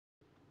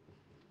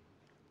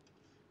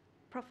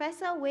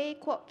Professor Wei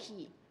Kwok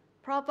Kee,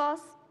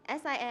 Provost,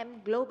 SIM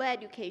Global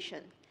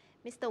Education.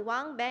 Mr.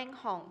 Wang Beng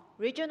Hong,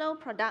 Regional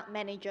Product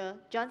Manager,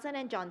 Johnson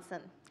 &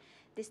 Johnson.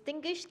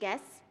 Distinguished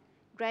guests,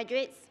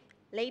 graduates,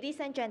 ladies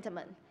and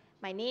gentlemen,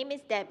 my name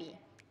is Debbie,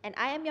 and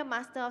I am your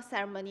Master of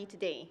Ceremony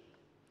today.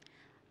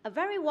 A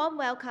very warm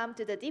welcome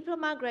to the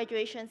Diploma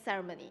graduation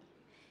ceremony.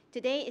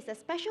 Today is a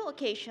special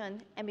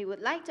occasion, and we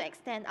would like to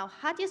extend our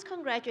heartiest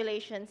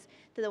congratulations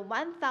to the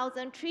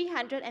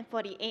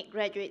 1,348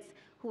 graduates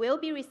who will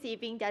be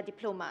receiving their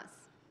diplomas.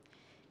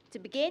 To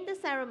begin the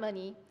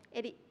ceremony,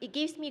 it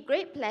gives me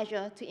great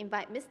pleasure to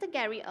invite Mr.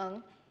 Gary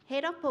Ng,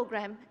 Head of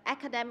Program,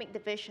 Academic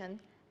Division,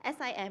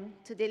 SIM,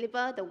 to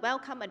deliver the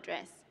welcome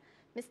address.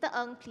 Mr.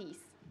 Ng, please.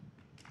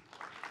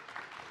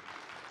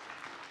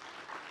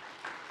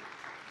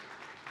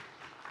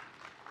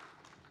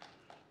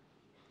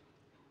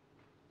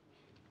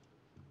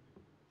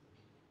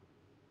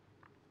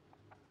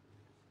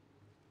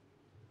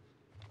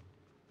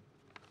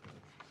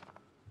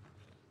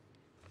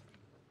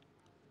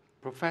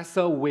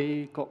 Professor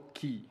Wei Kwok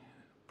Kee,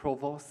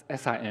 Provost,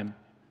 SIM.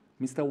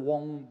 Mr.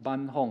 Wang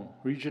Ban Hong,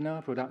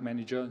 Regional Product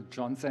Manager,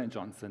 Johnson &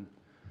 Johnson.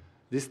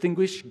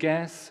 Distinguished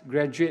guests,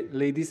 graduate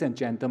ladies and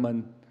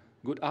gentlemen,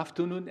 good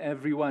afternoon,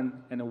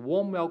 everyone, and a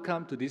warm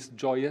welcome to this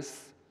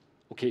joyous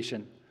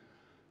occasion.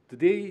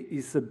 Today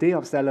is a day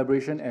of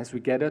celebration as we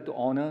gather to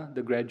honor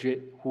the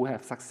graduates who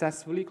have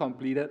successfully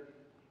completed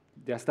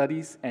their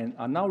studies and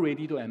are now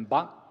ready to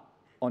embark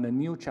on the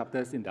new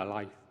chapters in their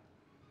life.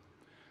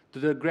 To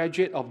the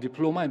graduate of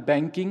Diploma in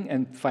Banking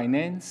and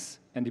Finance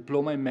and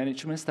Diploma in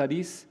Management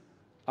Studies,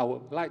 I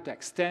would like to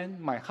extend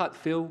my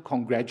heartfelt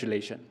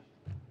congratulations.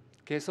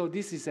 Okay, so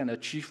this is an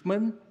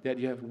achievement that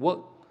you have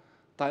worked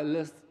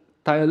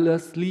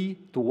tirelessly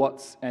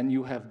towards, and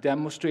you have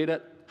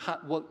demonstrated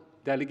hard work,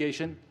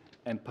 delegation,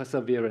 and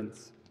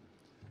perseverance.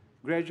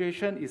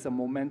 Graduation is a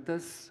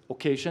momentous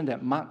occasion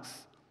that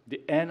marks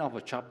the end of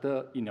a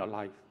chapter in your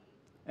life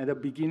and the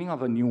beginning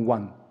of a new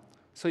one.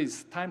 So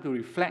it's time to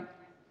reflect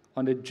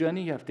on the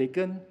journey you have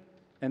taken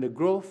and the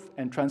growth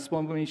and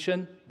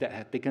transformation that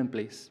have taken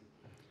place.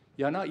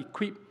 You are now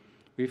equipped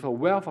with a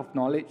wealth of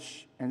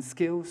knowledge and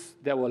skills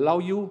that will allow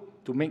you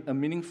to make a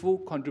meaningful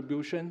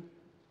contribution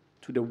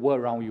to the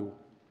world around you.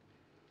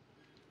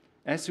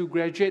 As you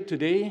graduate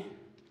today,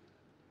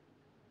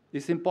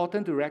 it's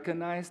important to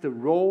recognize the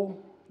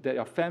role that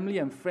your family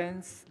and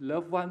friends,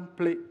 loved ones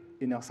played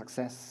in your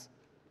success.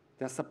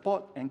 Their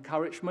support,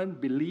 encouragement,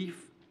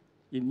 belief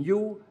in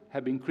you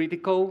have been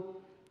critical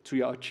to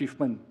your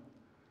achievement.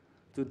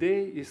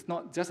 Today is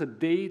not just a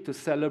day to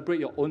celebrate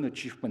your own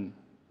achievement,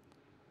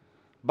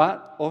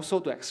 but also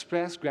to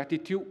express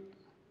gratitude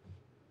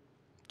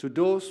to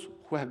those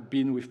who have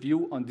been with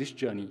you on this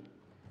journey.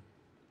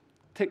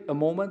 Take a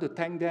moment to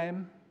thank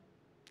them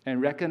and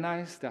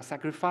recognize their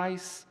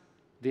sacrifice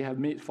they have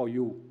made for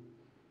you.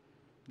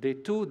 They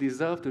too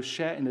deserve to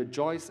share in the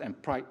joys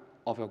and pride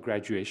of your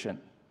graduation.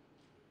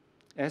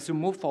 As you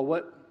move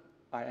forward,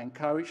 I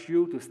encourage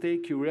you to stay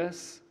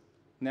curious,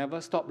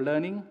 never stop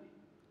learning,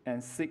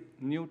 and seek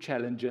new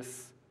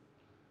challenges.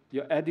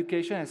 Your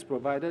education has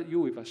provided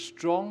you with a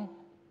strong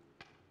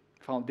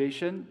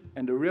foundation,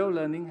 and the real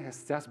learning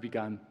has just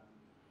begun.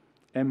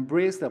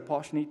 Embrace the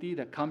opportunity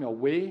that come your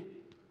way.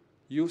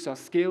 Use your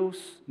skills,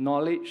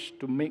 knowledge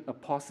to make a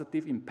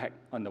positive impact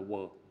on the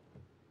world.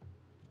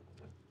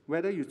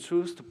 Whether you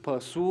choose to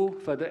pursue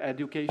further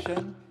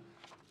education,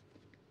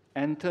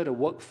 enter the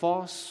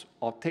workforce,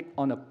 or take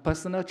on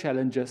personal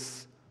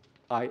challenges,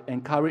 I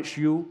encourage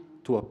you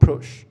to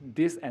approach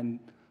these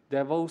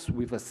endeavors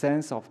with a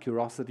sense of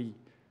curiosity,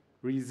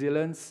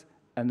 resilience,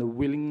 and the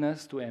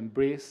willingness to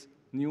embrace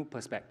new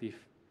perspective.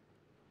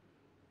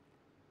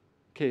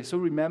 Okay, so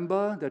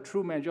remember, the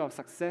true measure of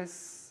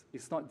success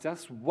is not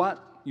just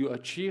what you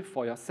achieve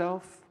for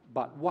yourself,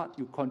 but what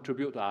you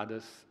contribute to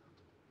others.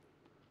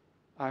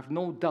 I have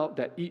no doubt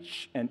that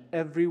each and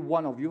every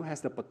one of you has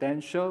the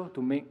potential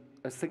to make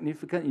a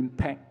significant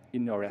impact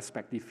in your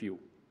respective field.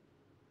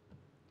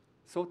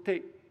 So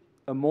take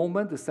a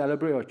moment to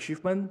celebrate your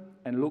achievement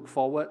and look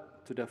forward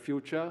to the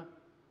future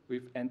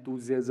with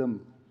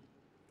enthusiasm.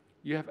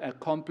 You have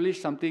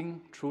accomplished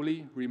something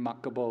truly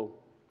remarkable,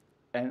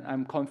 and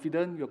I'm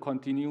confident you'll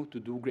continue to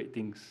do great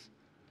things.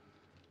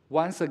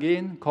 Once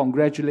again,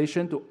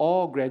 congratulations to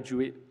all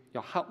graduates.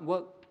 Your hard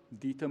work,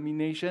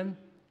 determination,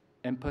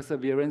 and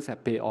perseverance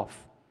have paid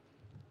off.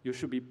 You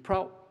should be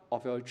proud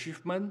of your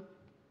achievement,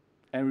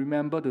 and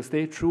remember to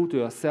stay true to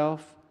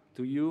yourself,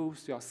 to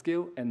use your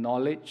skill and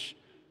knowledge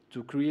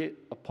to create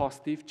a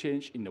positive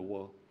change in the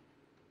world.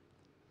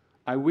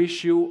 I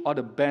wish you all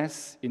the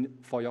best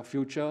for your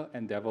future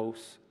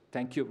endeavors.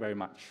 Thank you very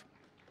much.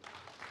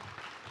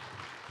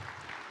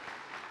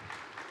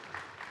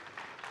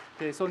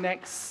 Okay, so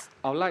next,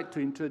 I would like to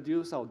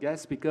introduce our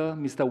guest speaker,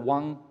 Mr.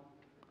 Wang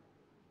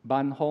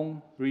Ban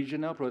Hong,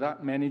 Regional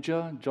Product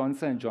Manager,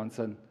 Johnson &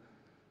 Johnson.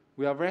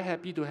 We are very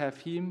happy to have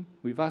him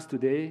with us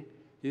today.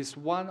 He's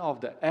one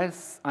of the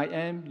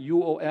SIM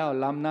UOL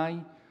alumni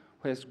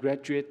who has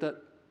graduated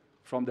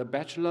from the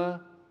Bachelor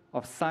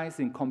of Science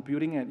in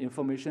Computing and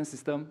Information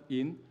System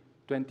in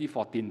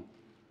 2014.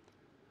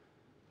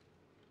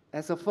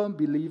 As a firm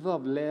believer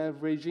of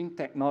leveraging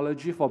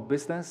technology for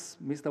business,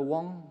 Mr.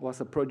 Wong was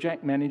a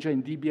project manager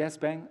in DBS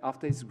Bank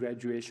after his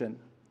graduation.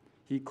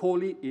 He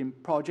co-lead in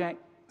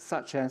projects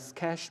such as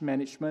cash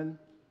management,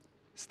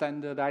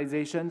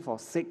 standardization for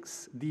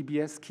 6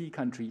 DBS key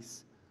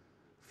countries.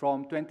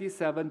 From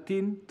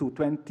 2017 to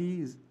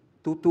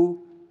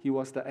 2022, he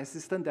was the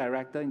Assistant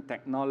Director in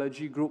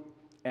Technology Group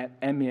at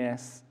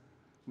MAS,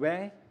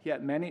 where he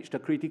had managed the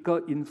critical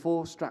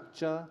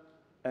infrastructure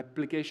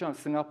application of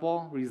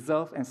Singapore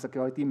Reserve and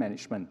Security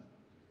Management.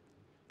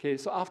 Okay,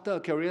 so after a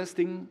career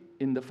stint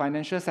in the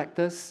financial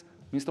sectors,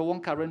 Mr.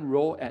 Wong's current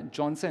role at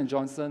Johnson &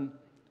 Johnson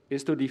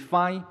is to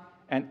define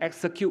and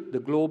execute the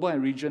global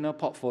and regional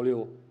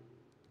portfolio,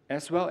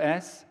 as well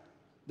as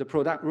the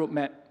product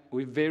roadmap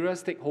with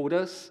various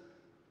stakeholders,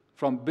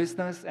 from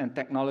business and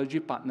technology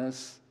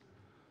partners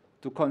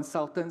to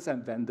consultants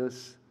and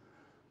vendors.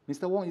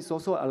 Mr. Wong is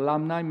also an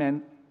alumni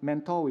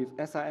mentor with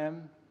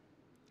SIM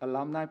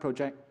Alumni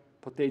Project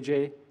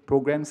Protege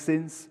program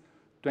since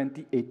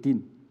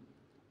 2018.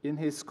 In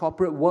his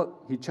corporate work,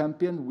 he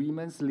championed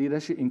women's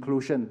leadership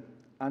inclusion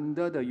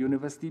under the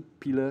university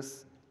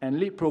pillars and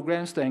lead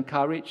programs to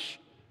encourage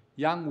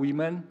young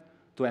women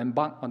to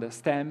embark on the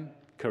STEM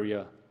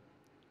career.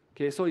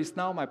 Okay, so it's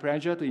now my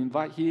pleasure to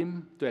invite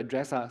him to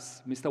address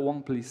us. Mr.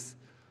 Wong, please.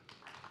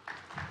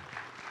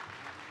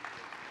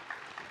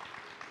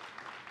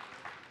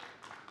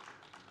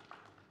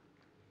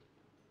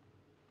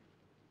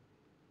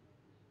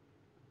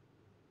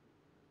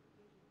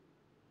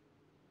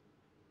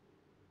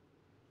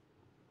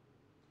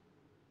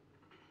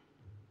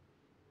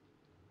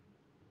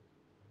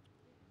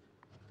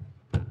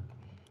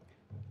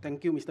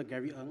 Thank you, Mr.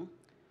 Gary Ng.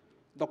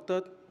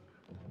 Dr.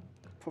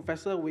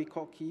 Professor Wei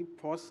Kok Kee,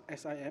 Pros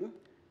SIM.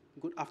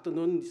 Good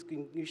afternoon,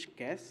 distinguished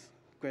guests,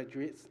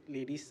 graduates,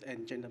 ladies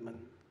and gentlemen.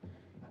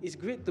 It's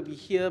great to be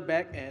here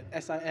back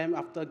at SIM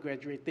after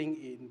graduating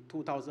in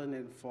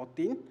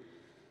 2014.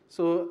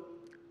 So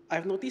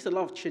I've noticed a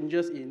lot of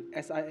changes in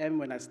SIM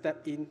when I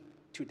stepped in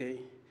today.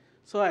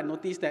 So I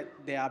noticed that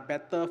there are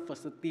better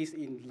facilities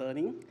in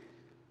learning.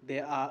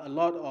 There are a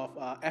lot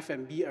of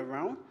F&B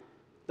around.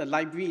 The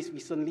library is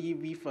recently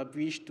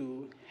refurbished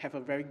to have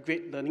a very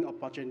great learning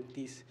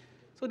opportunities.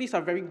 So these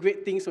are very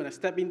great things when I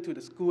step into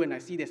the school and I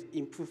see there's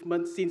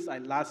improvement since I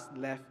last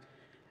left.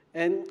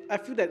 And I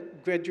feel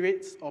that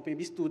graduates or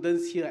maybe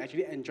students here are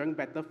actually enjoying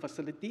better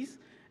facilities.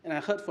 And I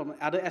heard from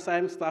other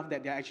SIM staff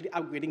that they're actually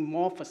upgrading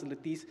more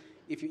facilities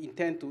if you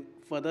intend to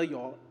further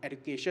your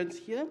educations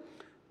here.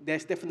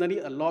 There's definitely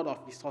a lot of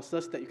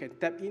resources that you can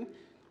tap in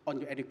on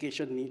your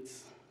education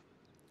needs.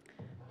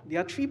 There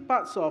are 3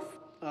 parts of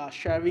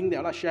sharing that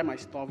I'd like to share my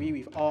story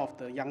with all of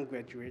the young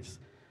graduates.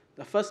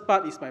 The first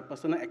part is my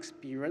personal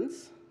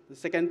experience. The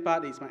second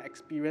part is my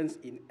experience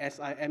in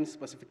SIM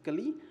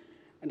specifically.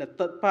 And the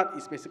third part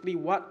is basically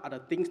what are the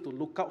things to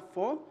look out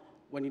for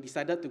when you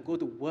decided to go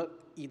to work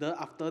either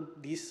after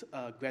this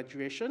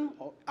graduation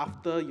or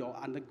after your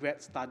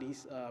undergrad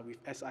studies with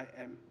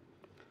SIM.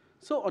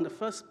 So on the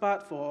first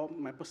part for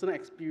my personal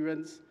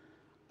experience,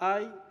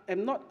 I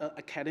am not an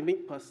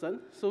academic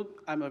person, so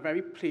I'm a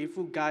very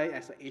playful guy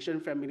as an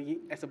Asian family.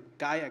 As a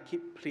guy, I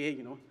keep playing,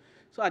 you know.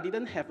 So I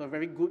didn't have a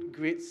very good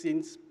grade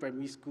since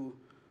primary school.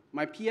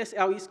 My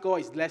PSLE score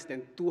is less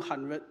than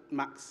 200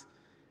 marks.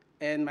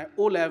 And my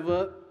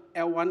O-level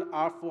L1,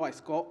 R4, I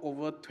scored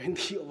over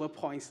 20 over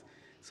points.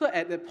 So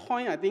at that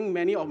point, I think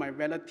many of my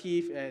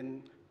relatives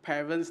and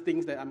parents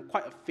think that I'm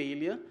quite a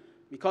failure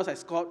because I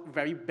scored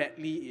very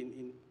badly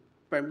in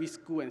primary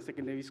school and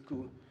secondary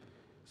school.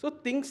 So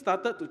things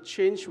started to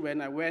change when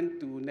I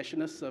went to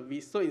national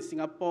service. So in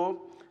Singapore,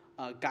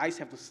 guys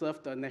have to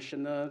serve the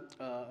national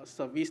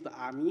service, the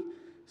army.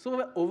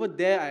 So over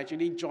there, I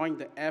actually joined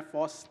the Air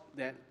Force.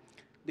 That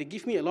they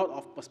give me a lot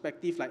of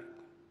perspective, like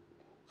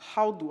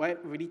how do I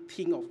really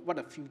think of what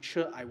the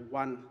future I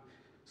want.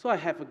 So I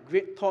have a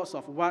great thoughts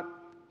of what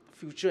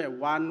future I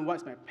want,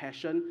 what's my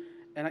passion,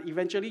 and I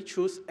eventually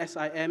choose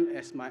SIM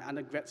as my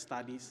undergrad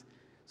studies.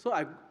 So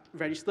I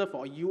registered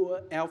for a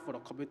UOL for the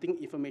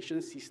Computing Information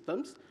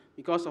Systems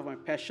because of my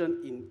passion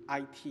in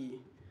IT.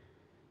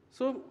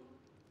 So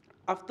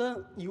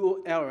after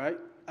UOL, right,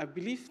 I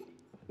believe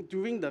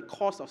during the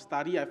course of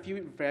study, I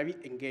feel very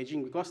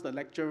engaging because the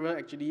lecturer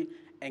actually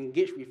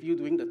engaged with you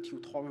during the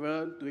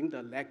tutorial, during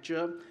the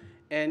lecture.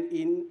 And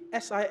in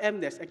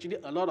SIM, there's actually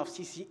a lot of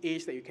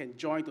CCAs that you can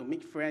join to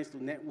make friends,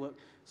 to network.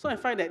 So I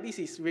find that this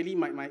is really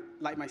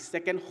my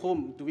second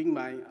home during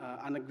my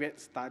undergrad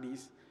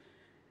studies.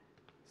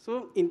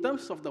 So in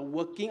terms of the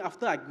working,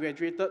 after I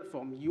graduated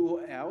from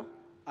UOL,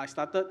 I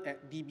started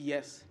at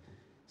DBS.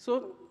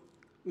 So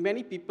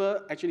many people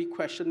actually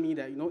question me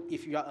that, you know,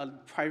 if you are a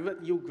private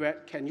U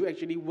grad, can you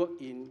actually work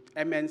in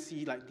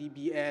MNC like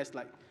DBS,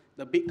 like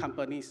the big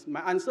companies?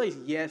 My answer is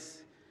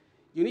yes.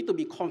 You need to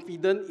be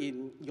confident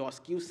in your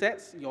skill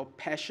sets, your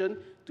passion,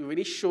 to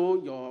really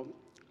show your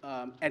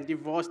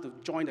endeavors to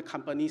join the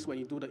companies when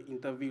you do the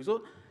interview.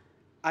 So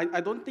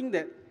I don't think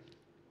that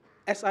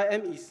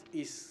SIM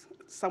is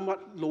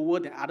somewhat lower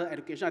than other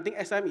education. I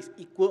think SIM is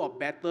equal or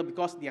better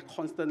because they are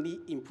constantly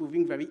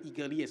improving very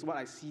eagerly, as what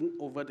I've seen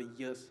over the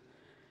years.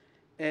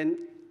 And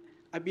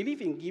I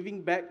believe in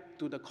giving back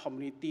to the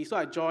community, so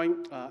I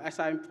joined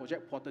SIM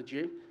Project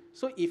Protégé.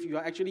 So if you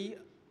are actually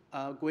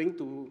going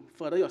to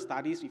further your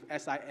studies with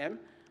SIM,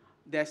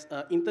 there's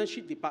an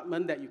internship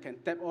department that you can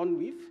tap on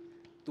with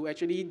to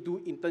actually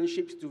do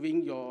internships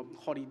during your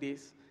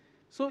holidays.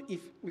 So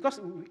because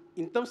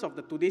in terms of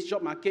today's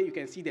job market, you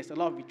can see there's a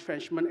lot of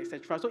retrenchment,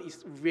 etc. So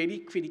it's really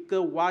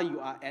critical while you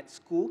are at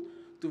school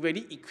to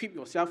really equip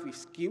yourself with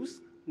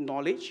skills,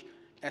 knowledge,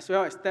 as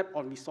well as tap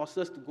on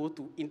resources to go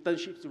to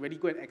internships to really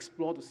go and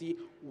explore to see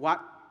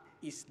what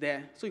is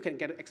there. So you can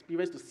get an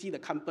experience to see the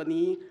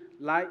company,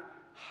 like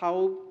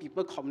how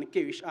people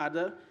communicate with each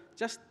other,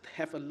 just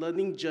have a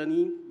learning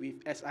journey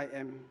with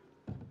SIM.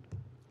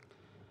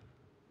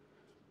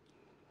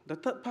 The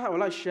third part I would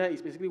like to share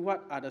is basically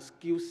what are the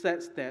skill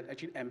sets that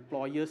actually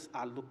employers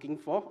are looking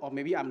for, or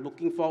maybe I'm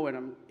looking for when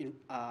I'm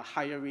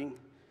hiring.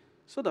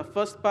 So the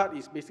first part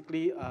is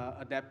basically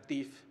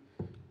adaptive.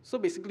 So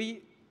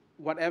basically,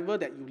 whatever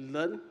that you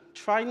learn,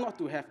 try not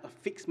to have a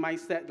fixed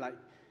mindset, like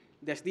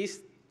there's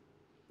this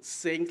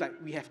saying like,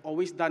 we have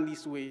always done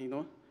this way, you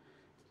know.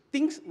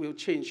 Things will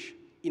change.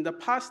 In the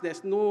past,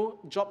 there's no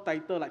job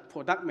title like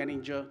product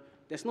manager.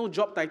 There's no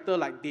job title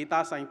like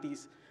data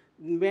scientist.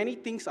 Many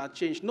things are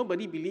changed.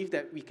 Nobody believed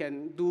that we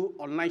can do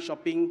online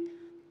shopping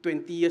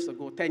 20 years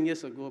ago, 10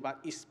 years ago, but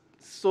it's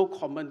so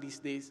common these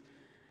days.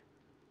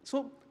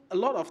 So a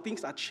lot of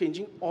things are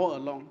changing all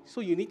along.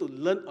 So you need to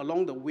learn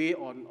along the way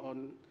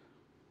on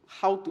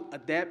how to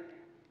adapt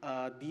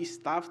these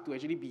stuff to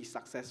actually be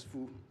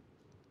successful.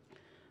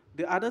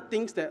 The other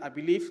things that I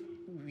believe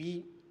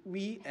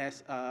we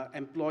as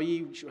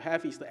employee should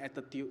have is the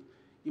attitude.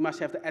 You must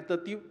have the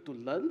attitude to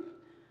learn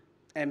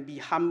and be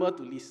humble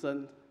to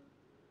listen.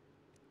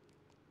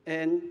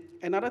 And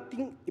another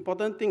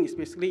important thing is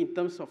basically in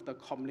terms of the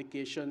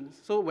communication.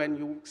 So when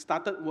you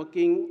started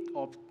working,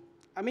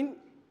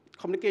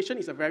 communication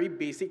is a very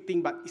basic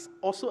thing, but it's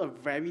also a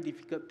very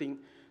difficult thing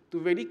to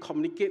really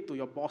communicate to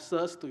your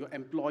bosses, to your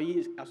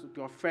employees, as to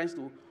your friends,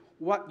 to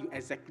what you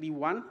exactly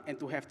want, and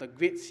to have the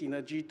great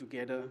synergy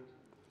together.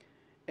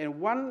 And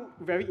one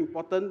very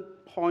important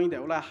point that I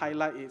would like to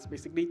highlight is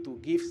basically to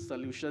give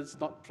solutions,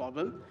 not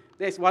problems.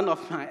 That's one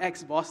of my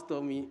ex-boss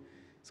told me.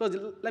 So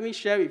let me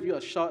share with you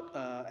a short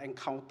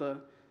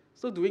encounter.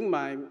 So during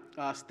my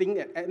stint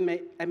at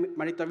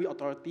Monetary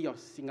Authority of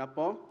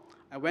Singapore,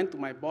 I went to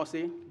my boss,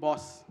 say,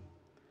 boss,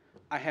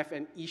 I have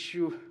an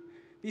issue.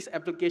 This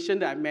application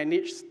that I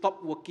managed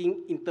stopped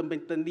working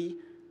intermittently.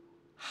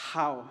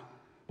 How?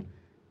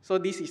 So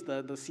this is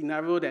the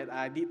scenario that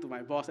I did to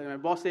my boss. And my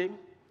boss said,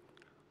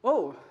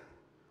 oh,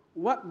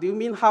 what do you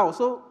mean how?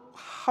 So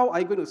how are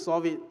you going to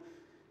solve it?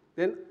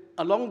 Then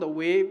along the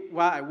way,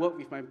 while I work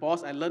with my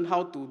boss, I learned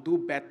how to do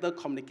better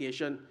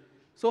communication.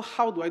 So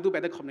how do I do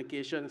better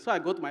communication? So I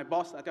go to my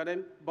boss, I tell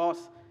them,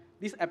 boss,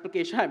 this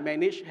application I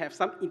manage have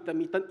some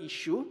intermittent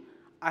issue.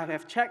 I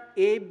have checked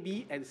A,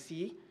 B, and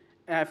C,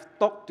 and I've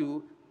talked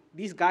to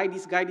this guy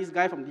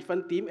from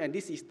different team, and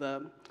this is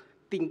the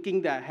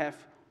thinking that I have.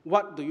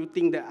 What do you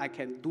think that I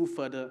can do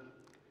further?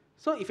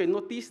 So if you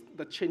notice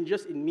the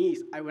changes in me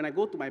is when I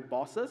go to my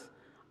bosses,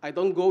 I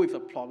don't go with a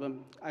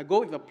problem. I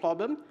go with a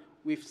problem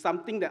with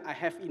something that I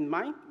have in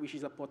mind, which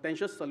is a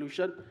potential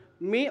solution,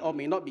 may or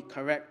may not be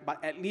correct,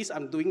 but at least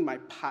I'm doing my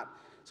part.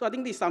 So I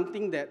think this is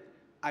something that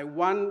I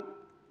want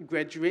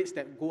graduates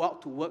that go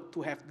out to work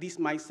to have this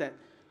mindset.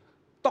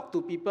 Talk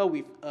to people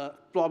with a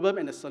problem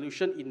and a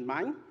solution in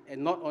mind,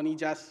 and not only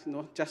just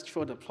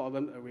throw the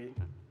problem away.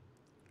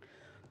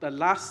 The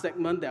last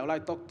segment that I would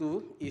like to talk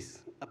to is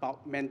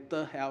about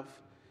mental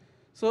health.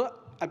 So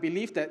I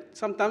believe that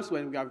sometimes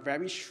when we are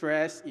very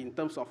stressed in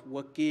terms of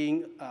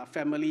working,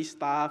 family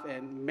stuff,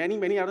 and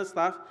many other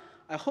stuff,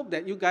 I hope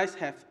that you guys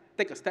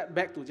take a step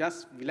back to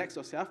just relax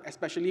yourself,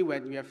 especially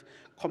when you have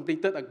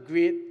completed a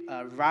great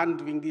run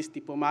during this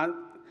diploma.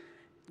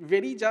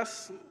 Really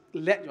just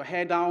let your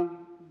hair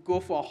down,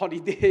 go for a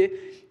holiday,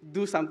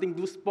 do something,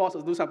 do sports,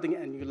 or do something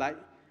and you like.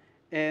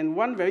 And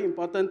one very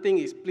important thing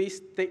is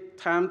please take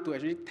time to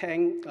actually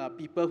thank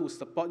people who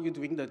support you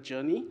during the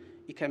journey.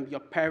 It can be your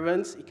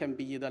parents, it can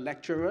be the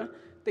lecturer.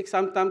 Take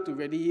some time to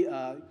really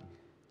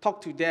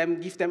talk to them,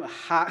 give them a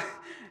hug,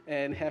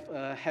 and have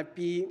a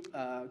happy,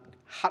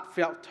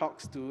 heartfelt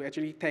talks to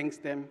actually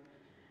thank them.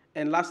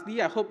 And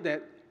lastly, I hope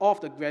that all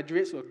of the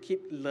graduates will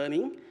keep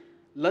learning.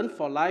 Learn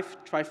for life,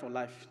 try for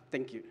life.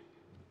 Thank you.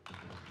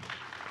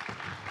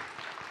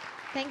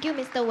 Thank you,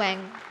 Mr. Wang.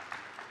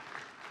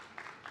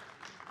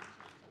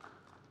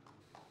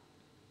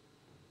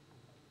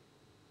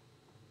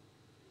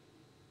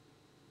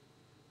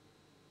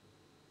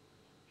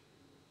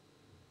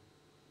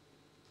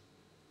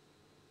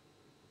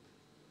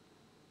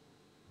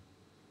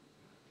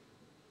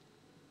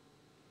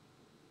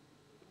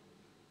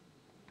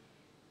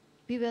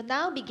 We will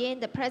now begin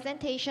the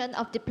presentation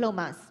of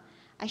diplomas.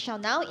 I shall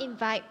now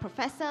invite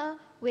Professor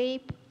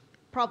Wei,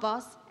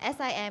 Provost,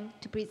 SIM,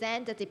 to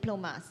present the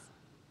diplomas.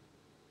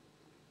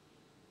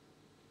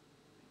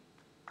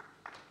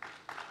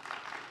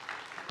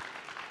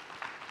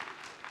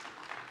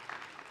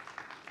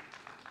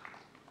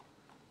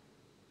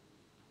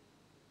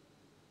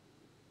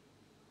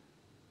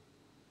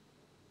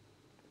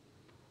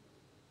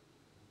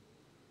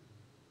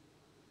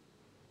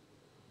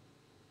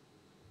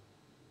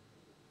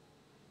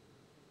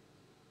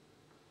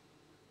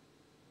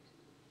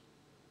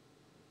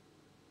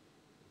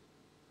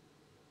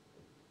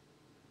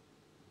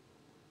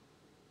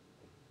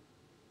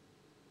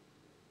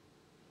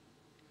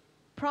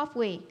 Prof.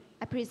 Wei,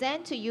 I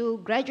present to you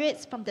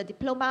graduates from the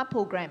Diploma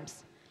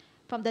programs.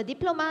 From the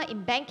Diploma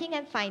in Banking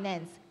and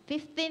Finance,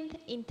 15th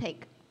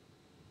intake.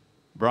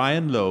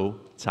 Brian Low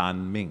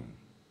Tan Ming.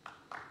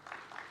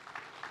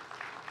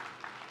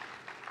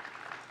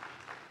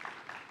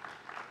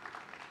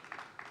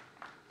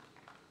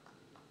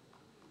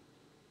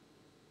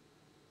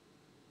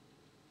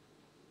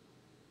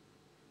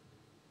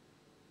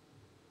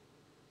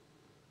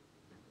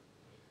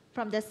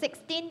 From the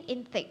 16th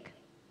intake.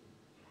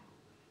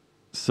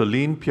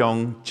 Celine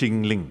Pyong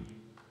Ching Ling.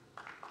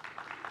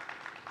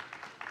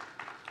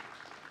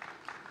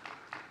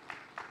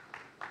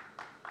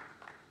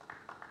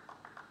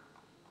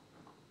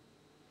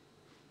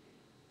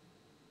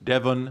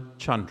 Devon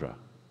Chandra.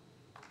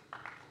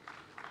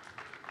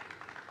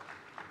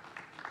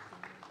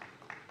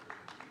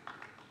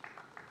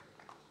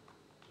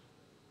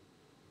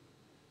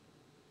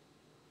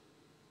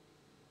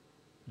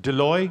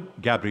 Deloy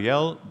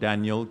Gabrielle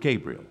Daniel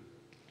Gabriel.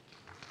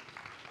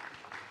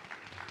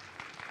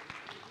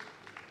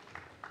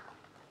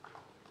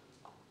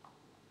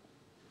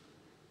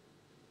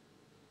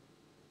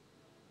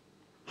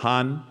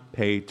 Han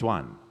Pei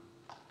Tuan.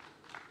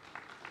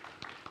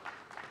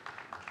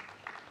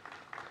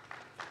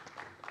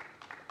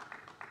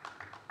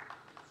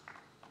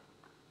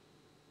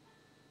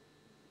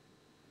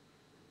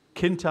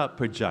 Kinta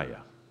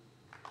Perjaya.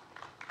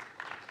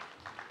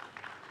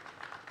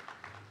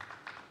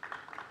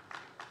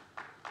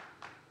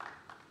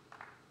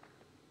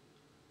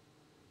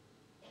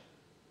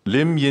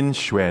 Lim Yin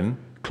Xuan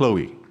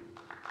Chloe.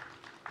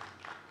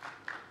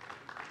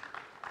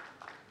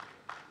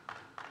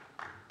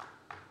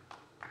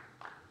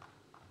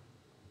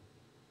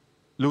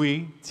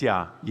 Louis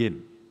Jia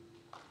Yin.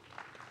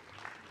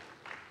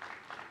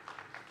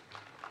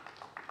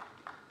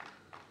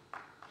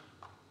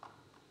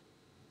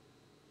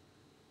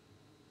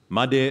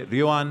 Made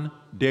Rioan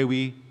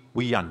Dewi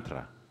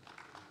Wiyantra.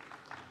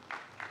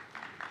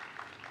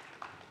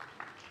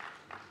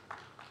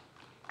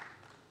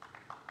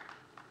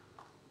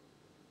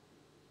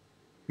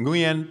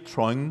 Nguyen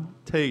Trong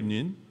Tê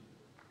Nguyen.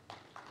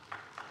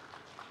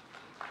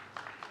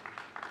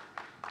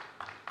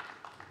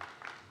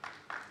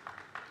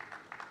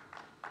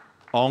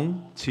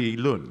 Ong Chi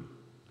Lun.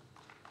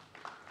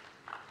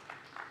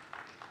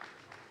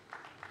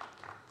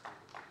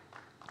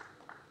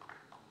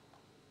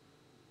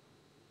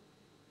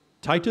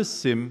 Titus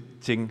Sim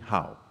Jing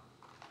Hao.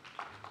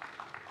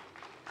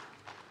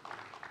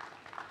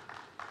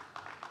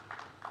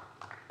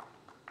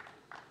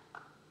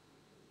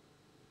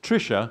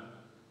 Trisha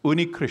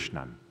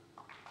Unikrishnan.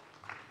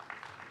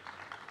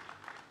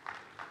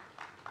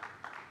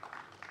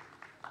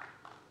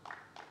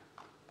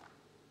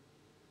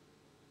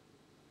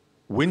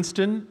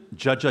 Winston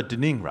Jaja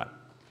Diningrat.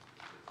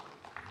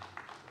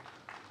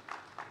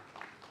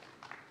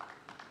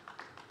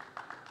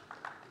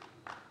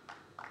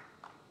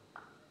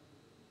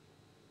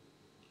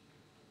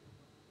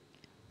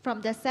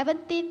 From the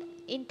 17th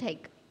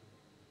intake.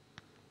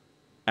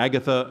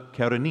 Agatha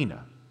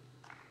Karenina.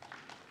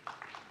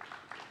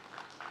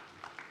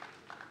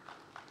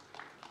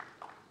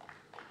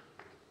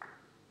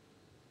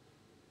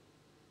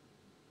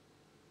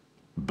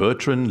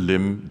 Bertrand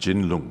Lim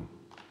Jin Lung.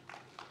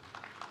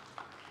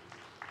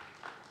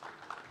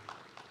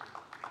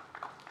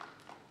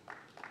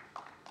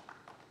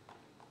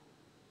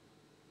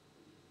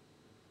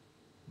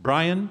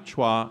 Brian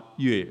Chua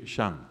Yue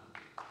Shang.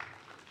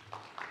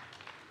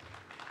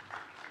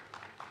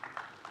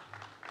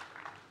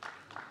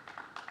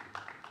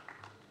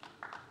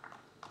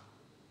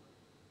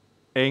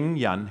 Eng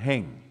Yan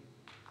Heng.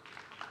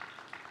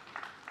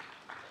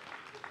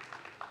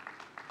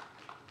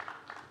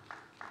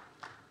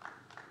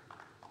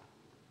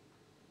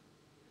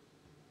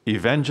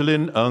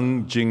 Evangeline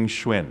Ng Jing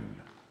Xuan.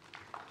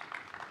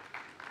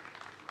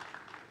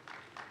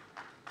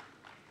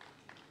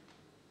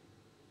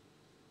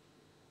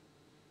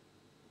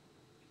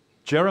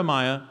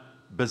 Jeremiah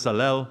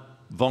Bezalel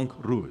Vonk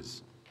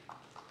Roos.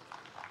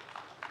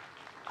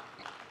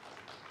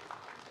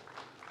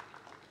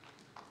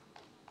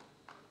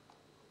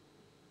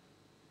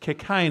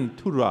 Kekain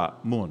Tura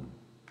Mun.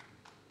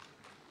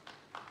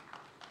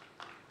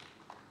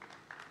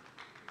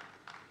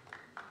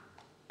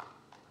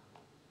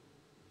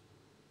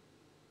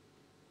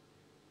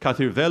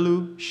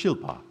 Kathirvelu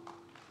Shilpa.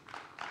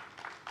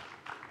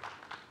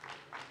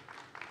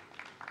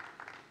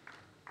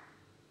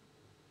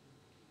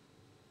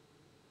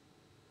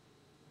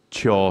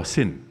 Cho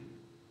Sin.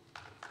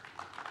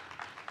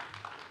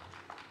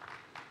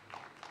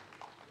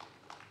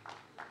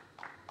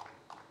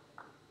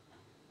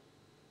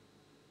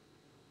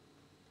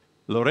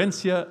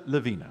 Laurencia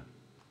Levina.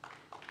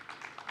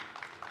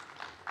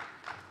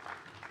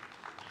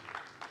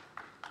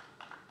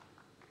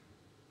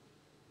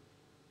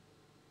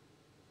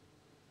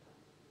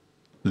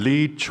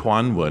 Lee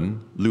Chuan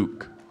Wen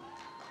Luke.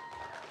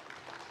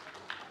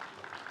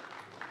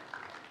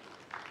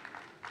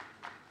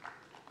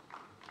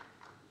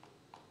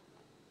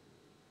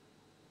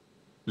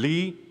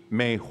 Lee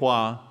Mei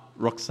Hua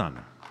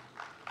Roxana.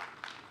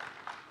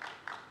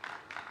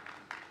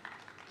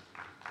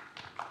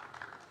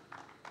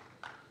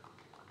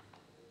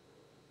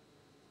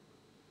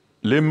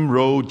 Lim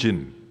Ro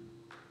Jin.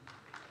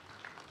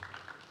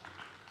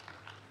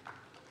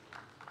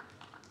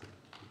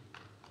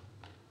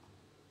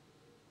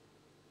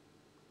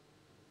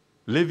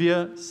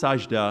 Livia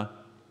Sajda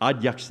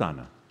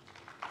Adyaksana.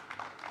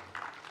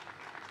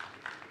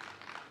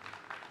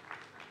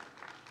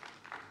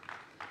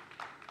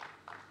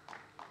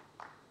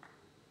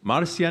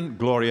 Marcian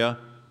Gloria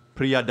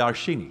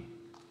Priyadarshini.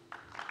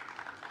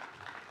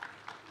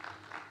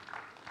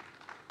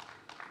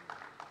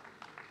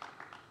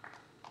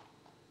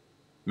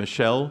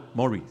 Michelle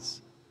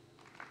Maurice.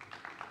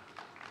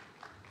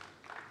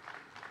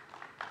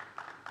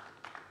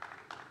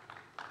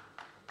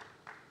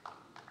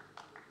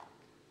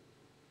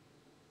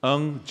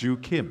 Ung Ju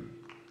Kim.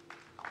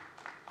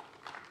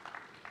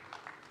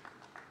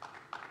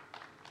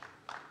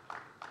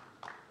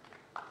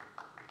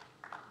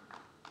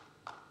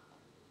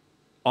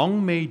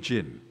 Ong Mei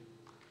Jin.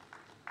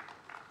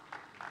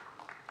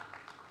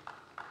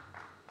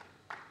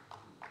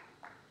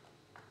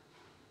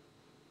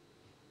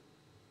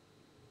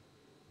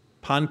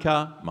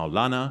 Panka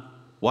Maulana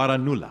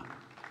Waranula.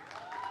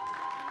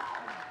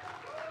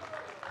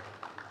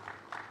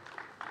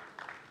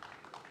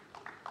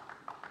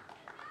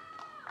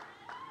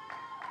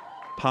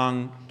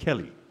 Pang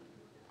Kelly.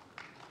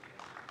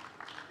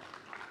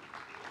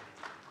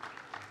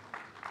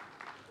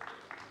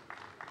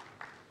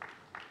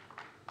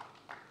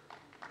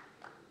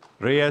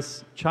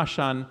 Reyes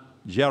Chashan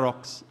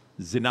Jerox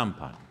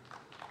Zinampan.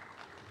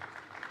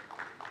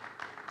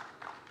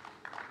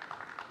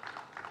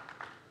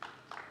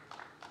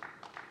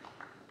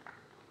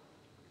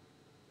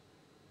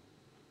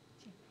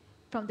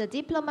 From the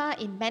Diploma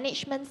in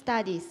Management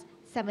Studies,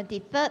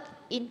 73rd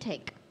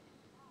intake.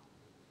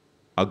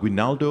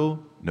 Aguinaldo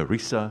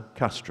Narisa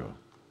Castro.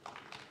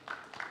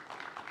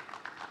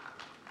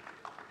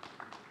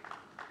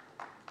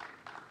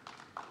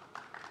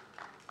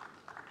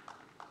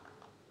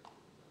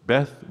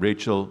 Beth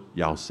Rachel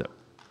Yausep.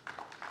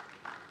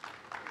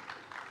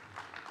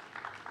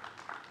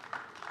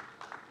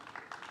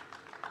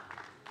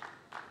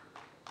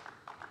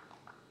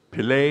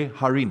 Pillay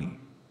Harini.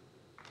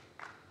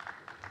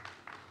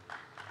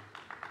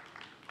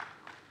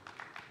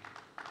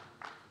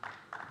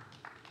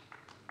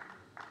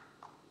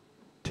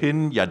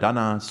 Tin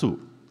Yadana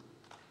Su.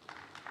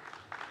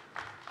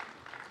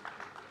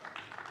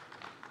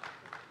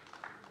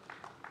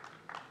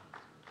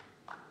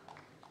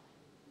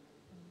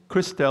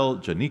 Christel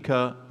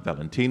Janica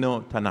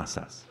Valentino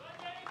Tanasas.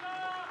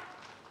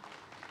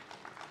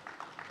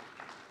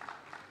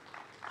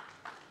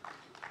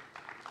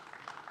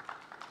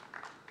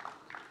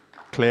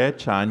 Claire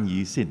Chan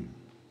Yi Sin.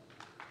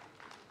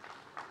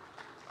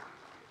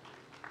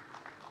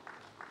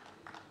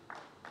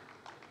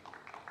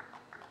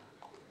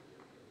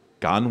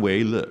 Gan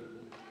Wei Le.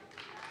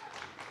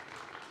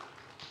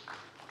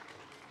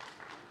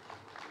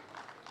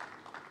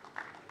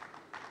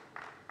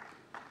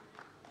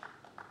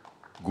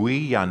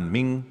 Gui Yan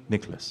Ming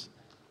Nicholas.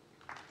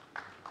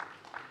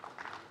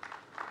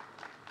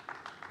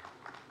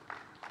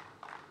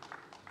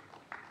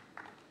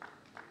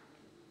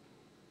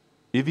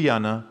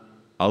 Iviana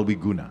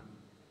Albiguna.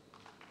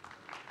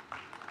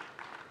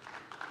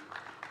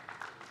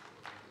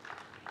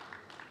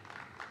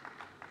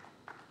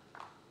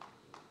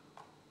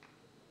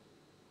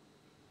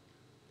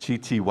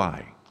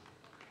 TTY.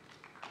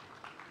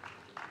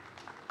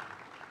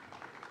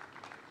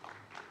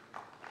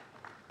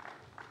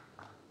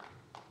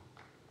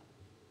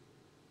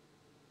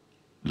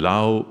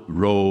 Lao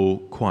Ro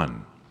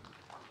Kwan.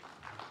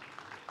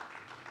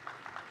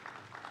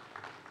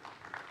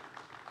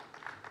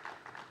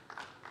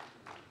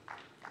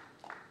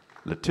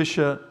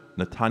 Letitia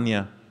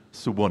Natanya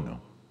Suwono.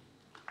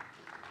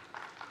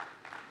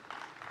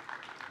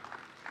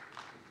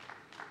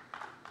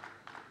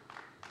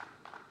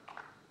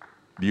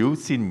 Liu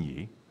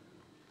Xinyi.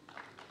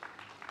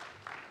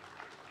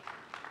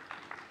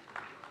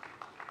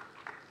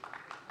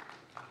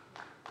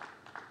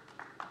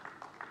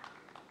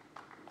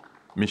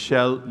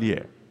 Michelle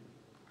Lier.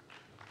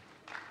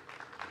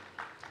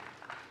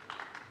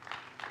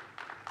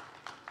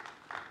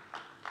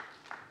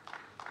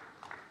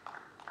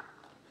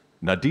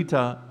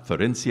 Nadita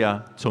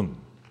Ferencia Tsung.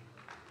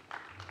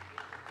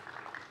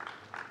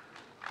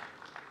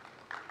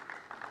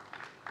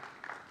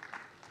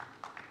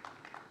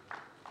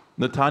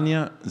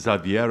 Natanya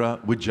Xaviera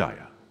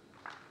Wijaya.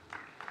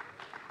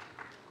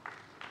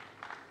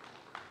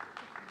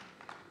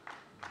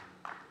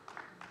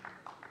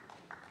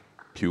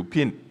 Piu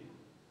Pin.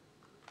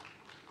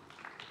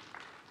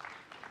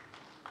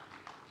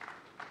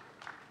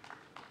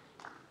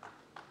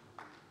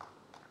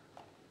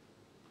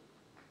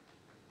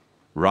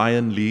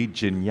 Ryan Lee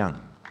Jin Yang.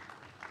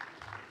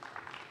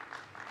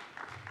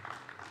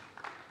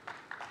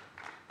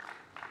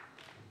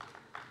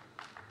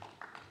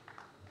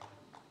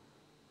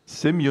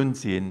 Sim Yun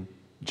Sin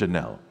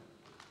Janelle.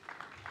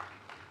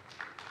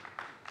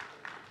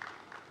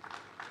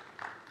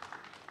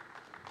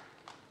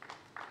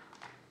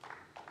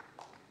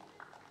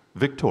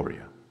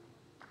 Victoria.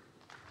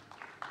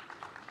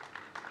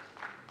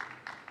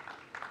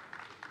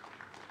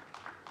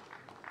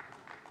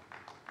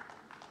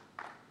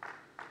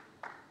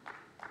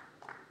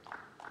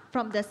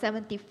 From the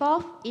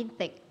 74th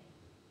intake,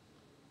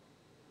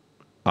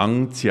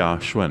 Ang Jia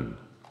Xuan.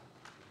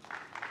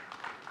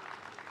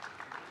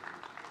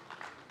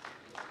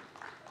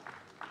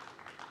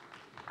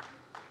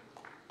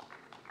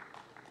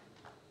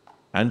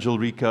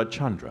 Angelica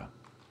Chandra.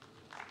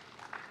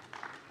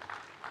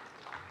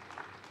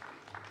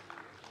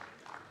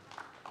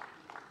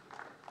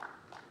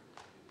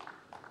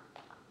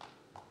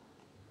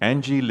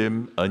 Angie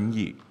Lim En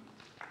Yi.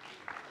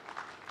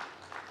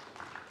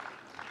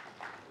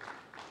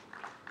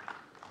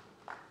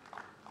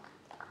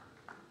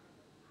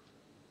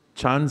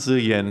 Chan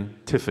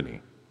Ziyan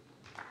Tiffany.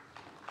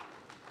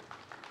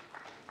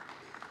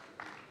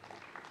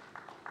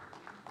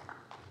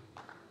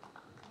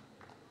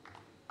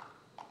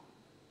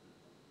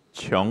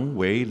 Cheong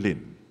Wei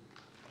Lin.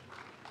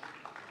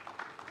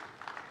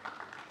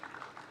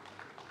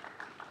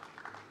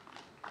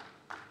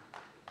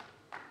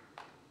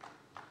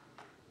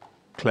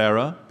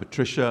 Clara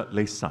Patricia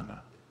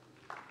Leisana.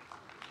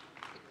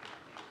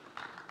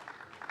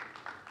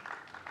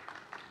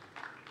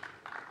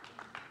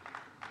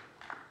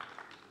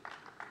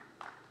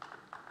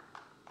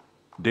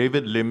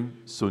 David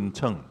Lim Sun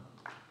Teng.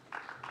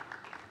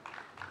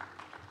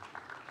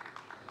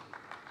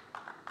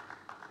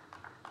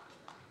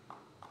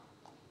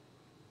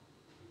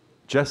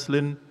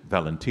 Jesslyn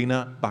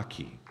Valentina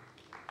Baki.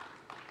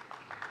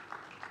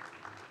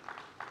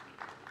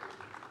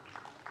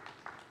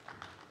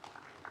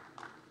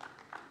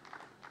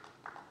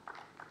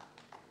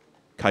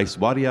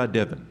 Kaiswaria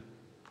Devon.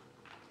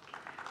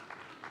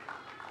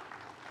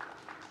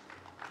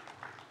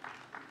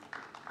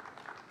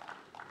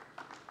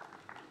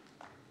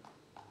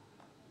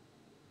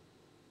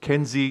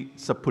 Kenzie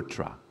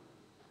Saputra.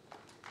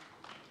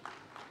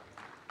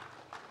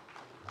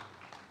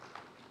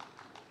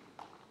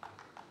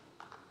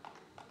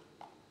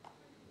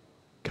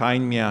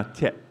 Kain Mia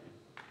Tet.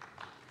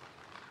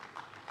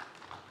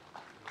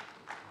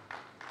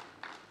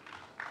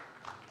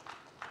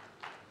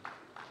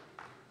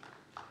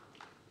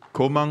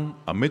 Komang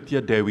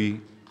Amitya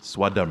Dewi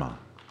Swadharma.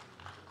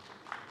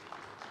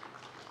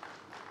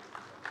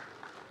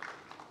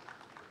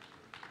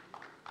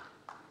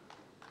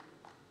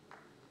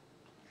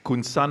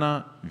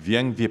 Kunsana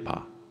Vieng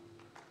Vipa.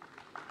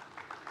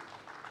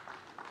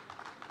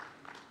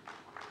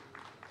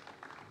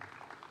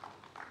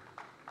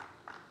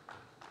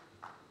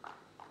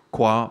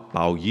 Kwa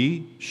Bao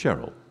Yi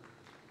Cheryl.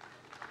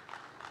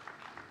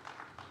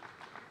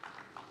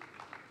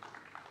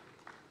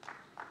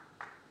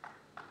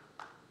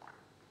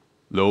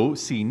 Lo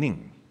Si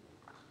Ning.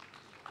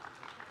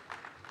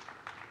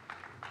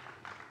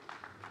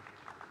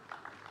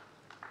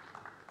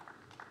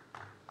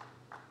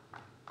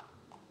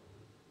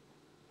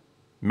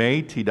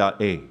 Mei Tida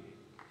A.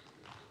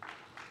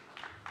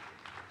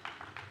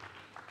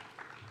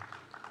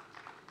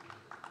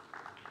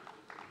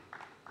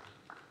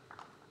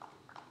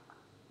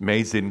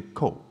 Mei Zin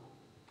Ko.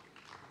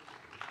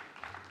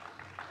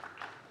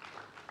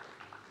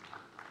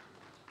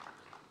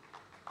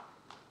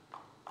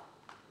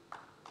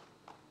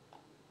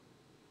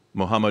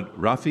 Muhammad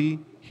Rafi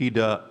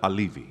Hida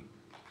Alivi.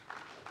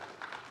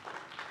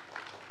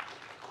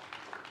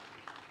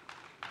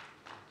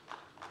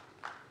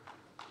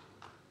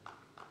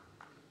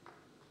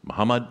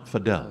 Muhammad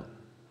Fadel.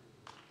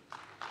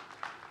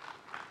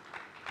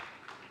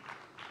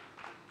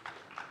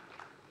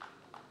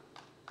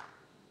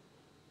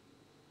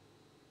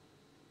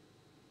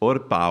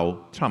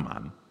 Orbao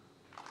Traman.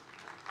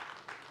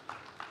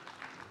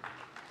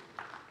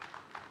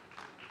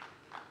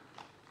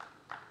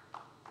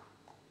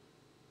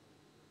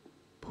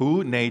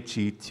 Pu Nei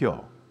Chi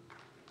Tio.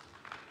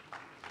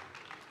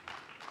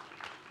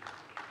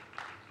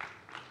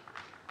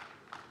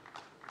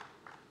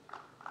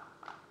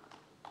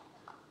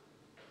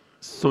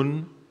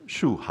 Sun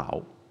Shu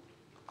Hao.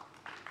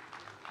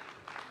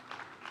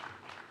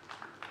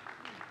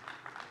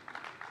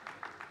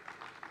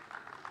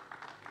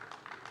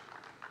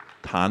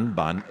 Tan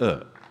Ban E.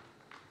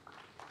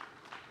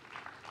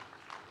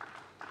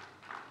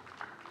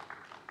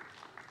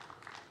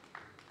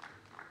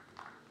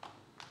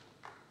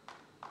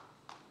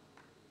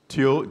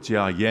 Teo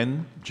Jia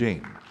Yen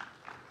Jane.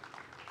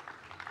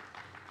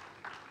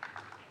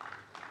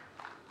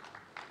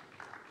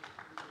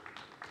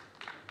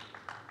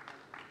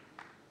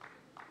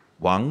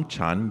 Wang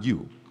Chan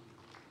Yu.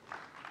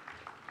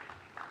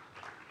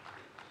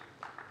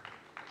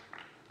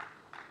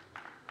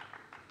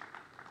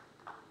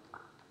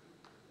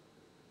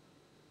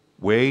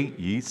 Wei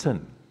Yi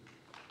Sen.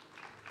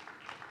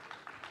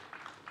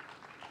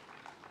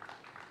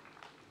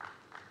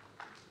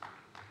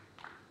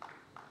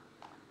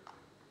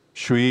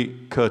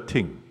 Shui Ke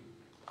Ting.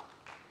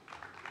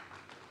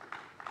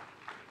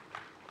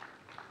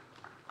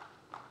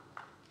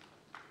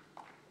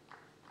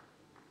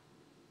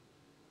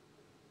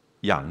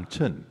 Yang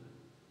Chen.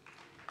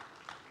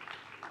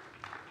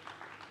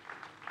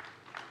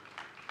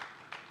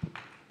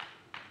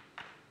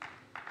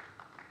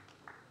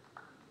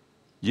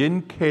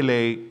 Yin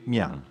Kele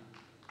Miang.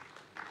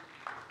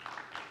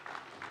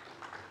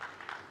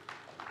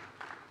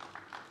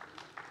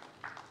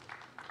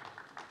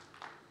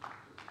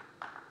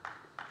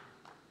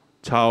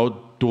 Chao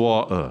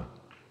Duo.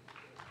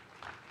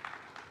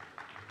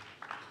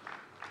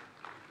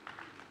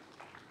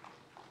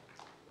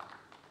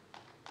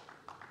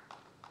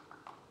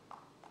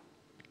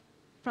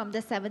 From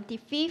the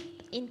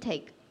 75th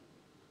intake,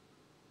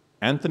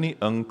 Anthony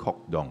Ng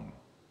Kok Dong.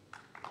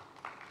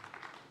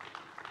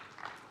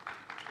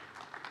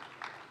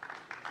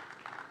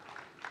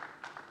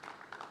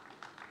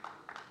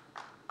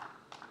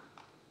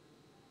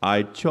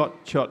 I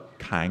Chot Chot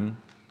Kang.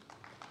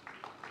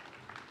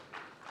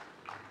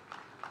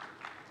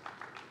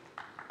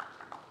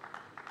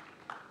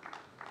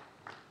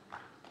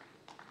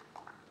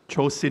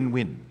 Cho Sin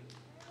Win.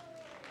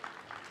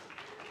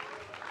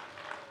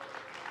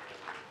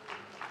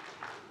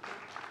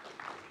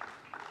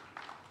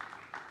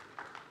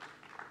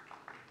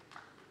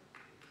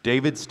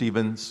 David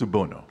Stephen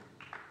Subono.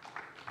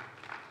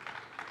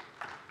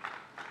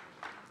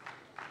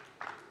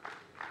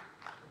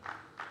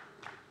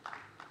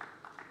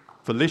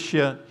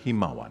 Felicia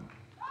Himawan.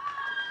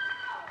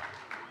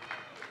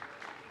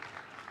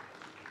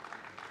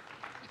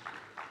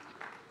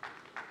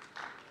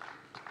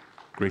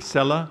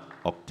 Gracella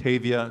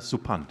Octavia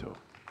Supanto.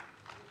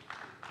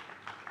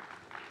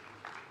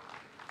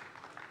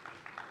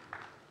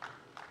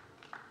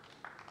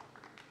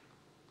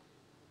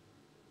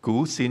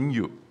 Gu Xin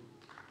Yu.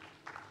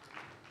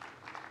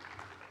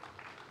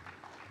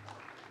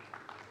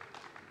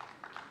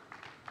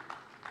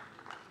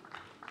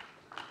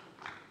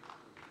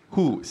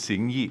 Hu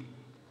Xing Yi.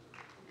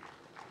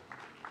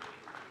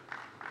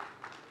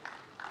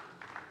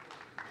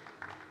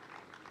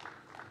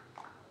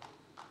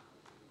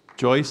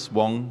 Joyce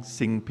Wong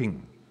Sing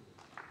Ping.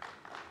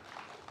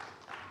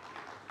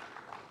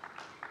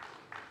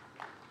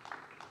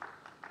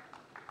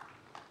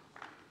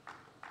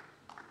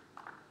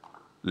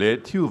 Le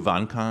Tiu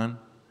Van Khan.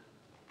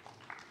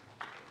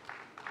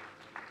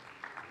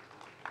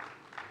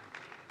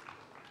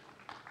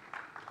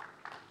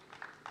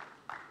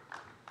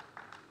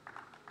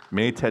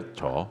 Mei Tet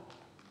Cho.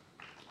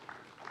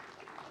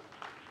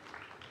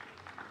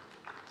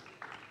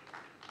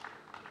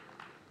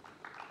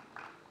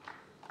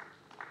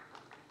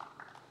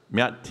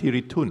 Myat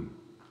Tiritun.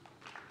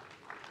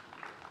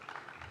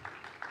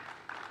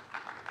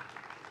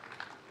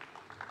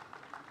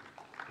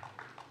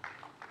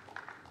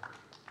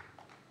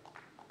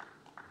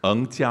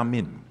 Ng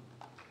Jiamin.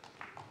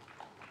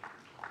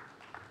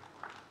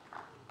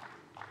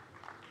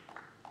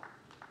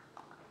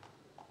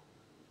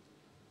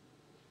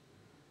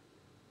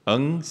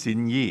 Ng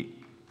Xin Yi.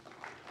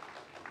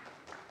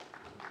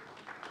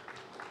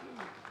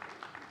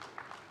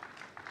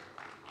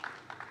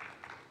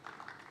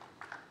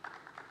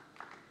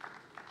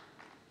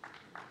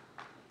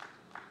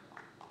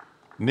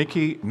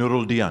 Nikki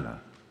Nuruldiana.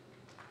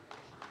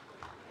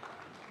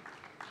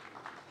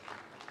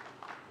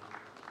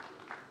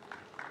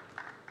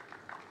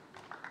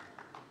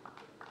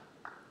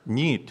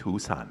 Ni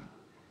Tusan.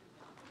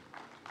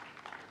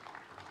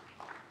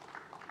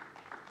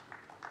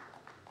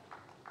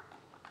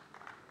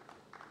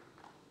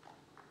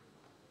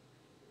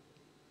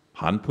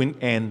 Han Pun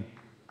En.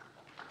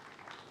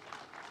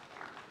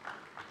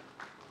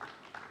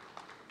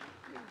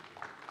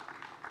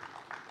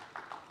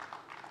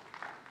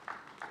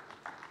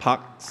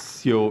 Park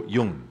Seo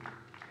Yung.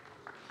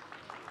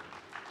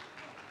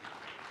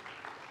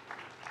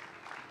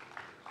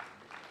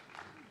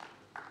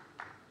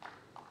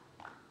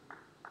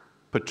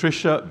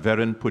 Patricia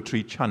Veran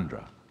Putri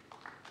Chandra.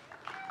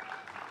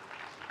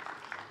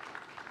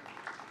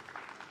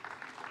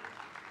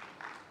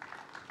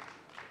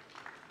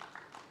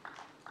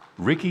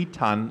 Ricky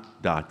Tan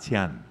Da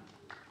Tian.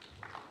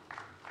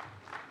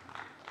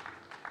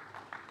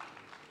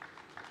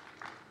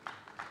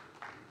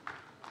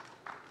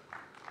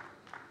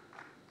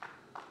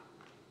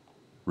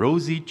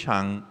 Rosie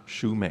Chang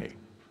Shu Mei.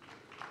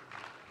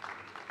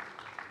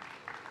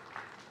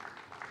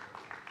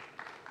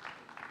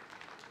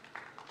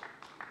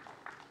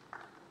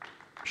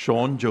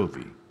 Sean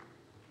Jovi.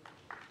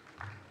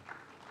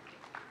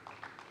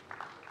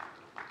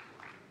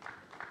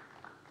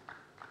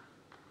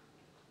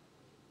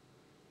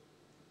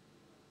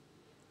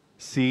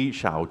 Si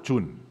Xiao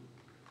Jun.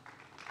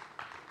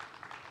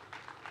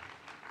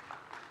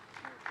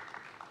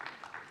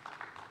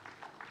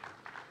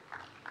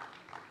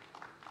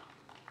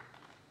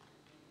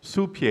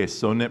 Su Pie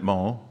Sonnet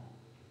Mo.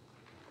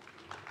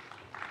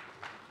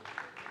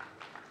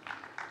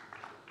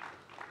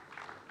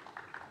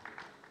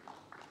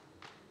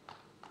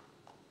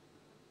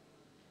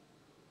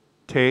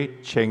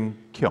 Tae Cheng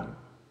Kyung.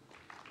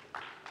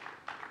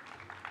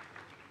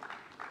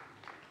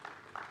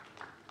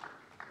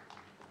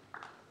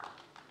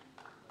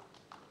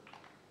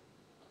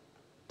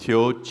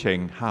 Teo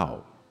Cheng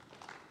Hao.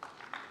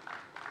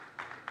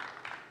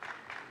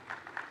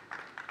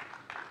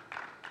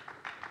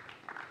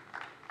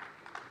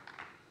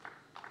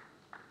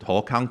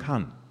 Thổ Khang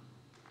Khan.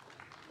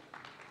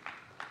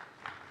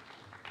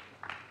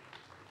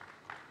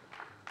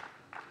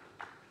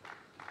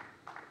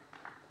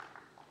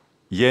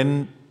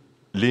 Yen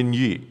Lin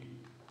Yi.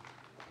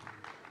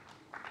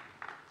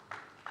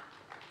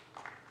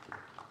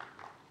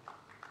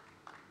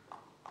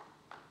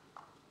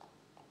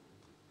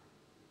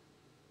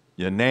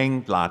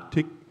 Yanang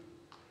Latik.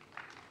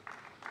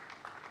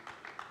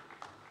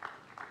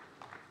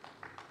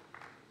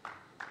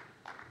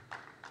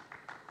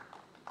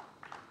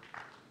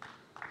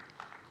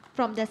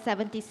 From the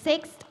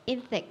 76th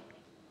intake,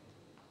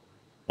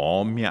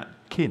 Om Myat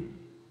Kin.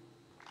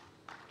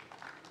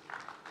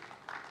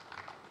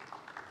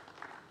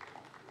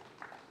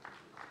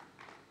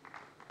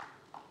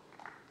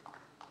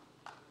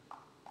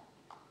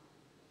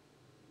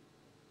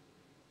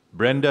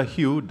 Brenda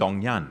Hugh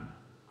Dong Yan.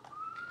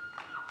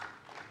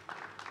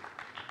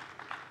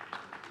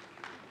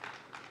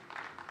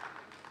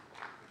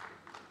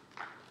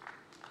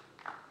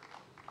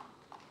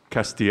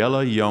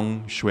 Castiella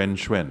Young Xuan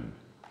Xuan.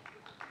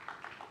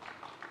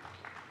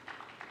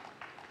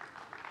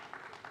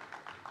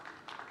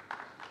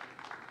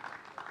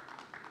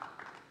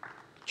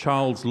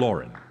 Charles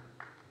Lauren.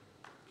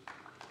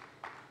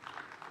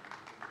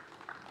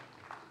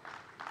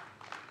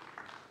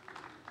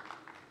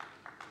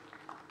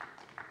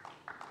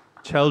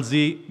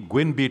 Chelsea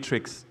Gwyn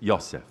Beatrix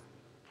Yosef.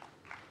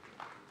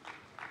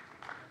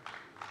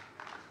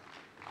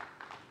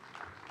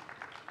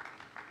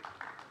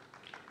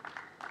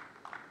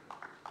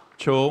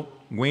 Cho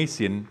Nguyen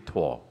Sin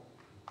Tuo.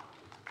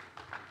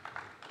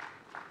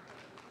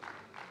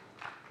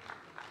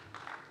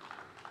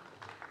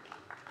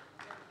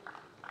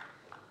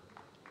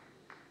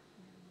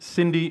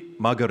 Cindy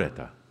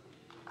Margareta.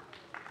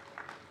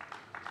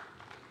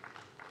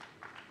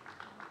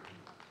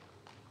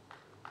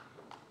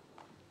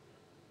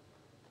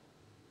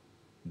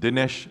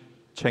 Dinesh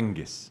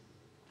Chengis.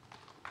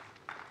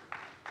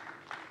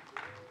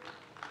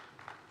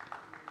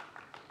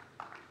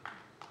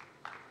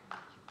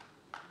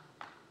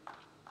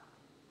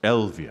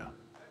 Elvia.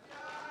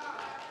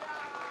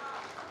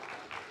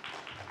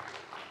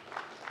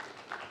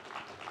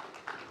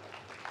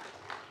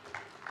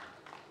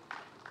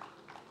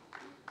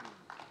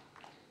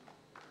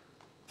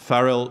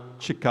 Farrell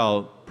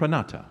Chikal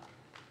Pranata.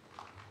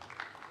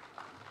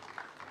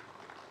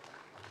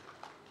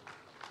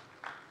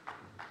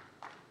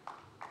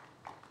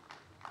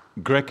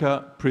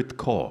 Greka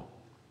Pritkaur.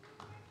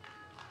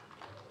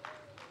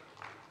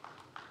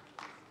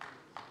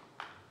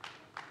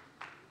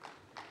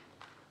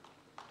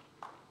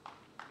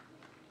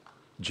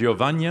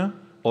 Giovanna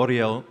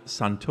Oriel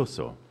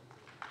Santoso.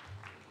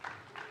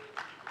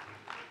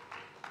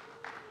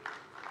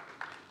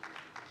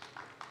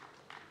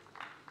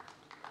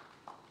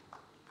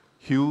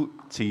 Hugh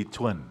T.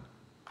 Twin.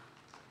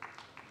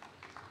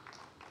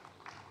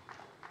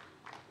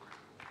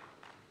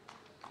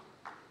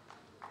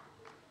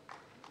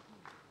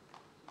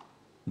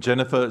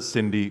 Jennifer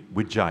Cindy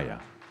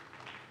Wijaya.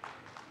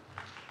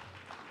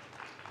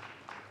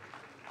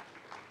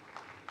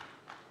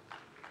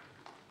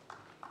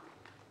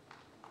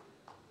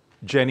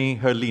 Jenny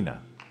Herlina.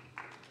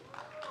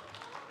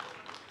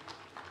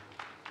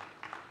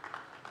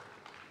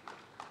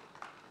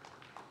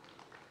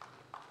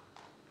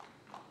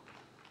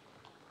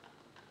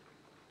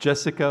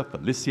 Jessica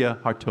Felicia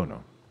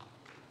Hartono.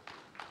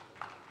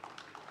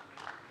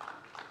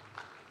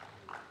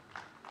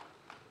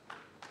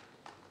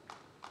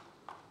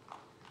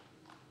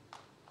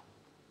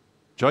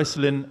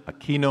 Joycelyn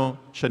Aquino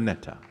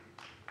Chanetta.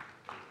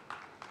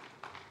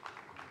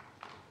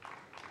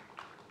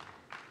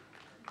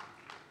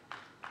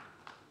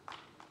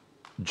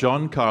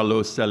 John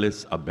Carlos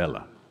Celis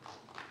Abella.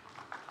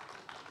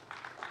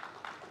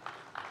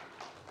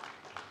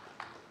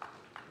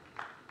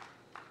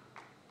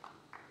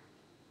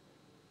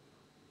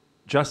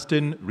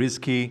 Justin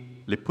Rizki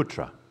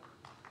Liputra.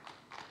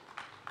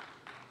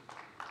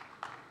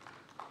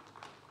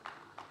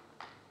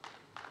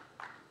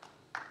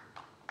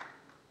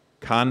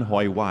 Khan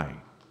Hoi Wai.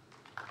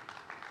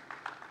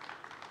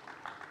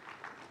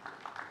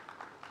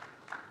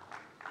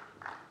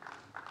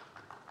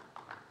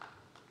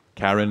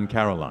 Karen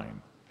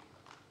Caroline.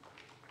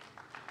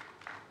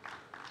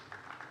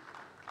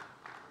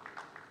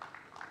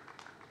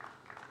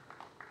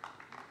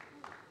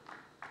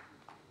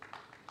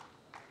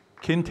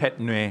 Kintet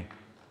Nue.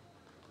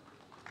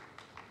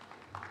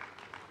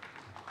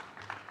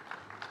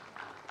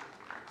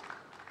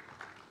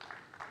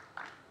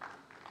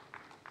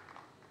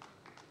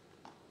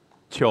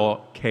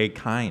 Cho K.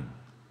 Kine.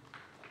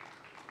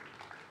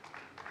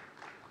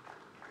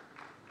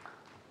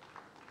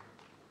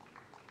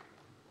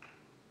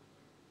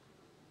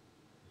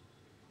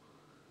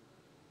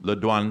 Le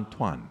Duan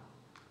Tuan.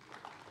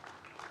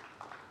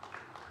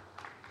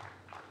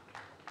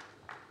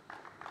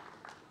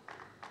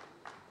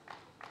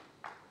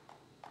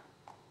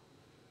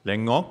 Le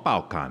Ngok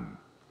Bao Kan.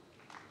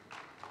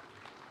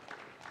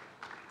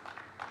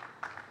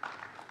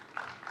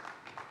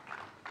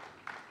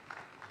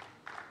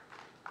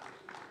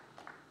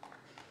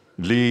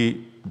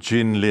 Lee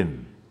Jin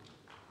Lin.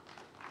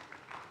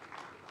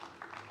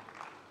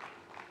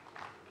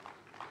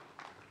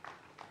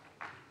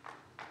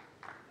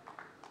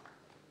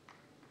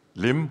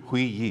 Lim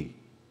Hui Yi.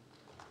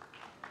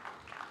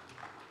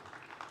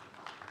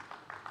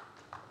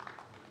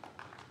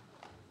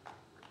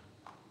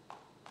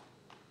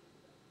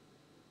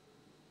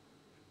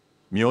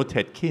 Myo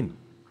Tet Kin.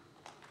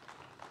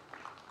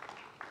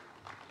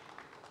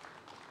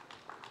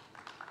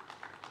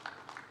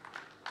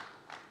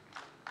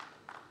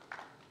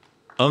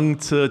 Eng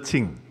Tse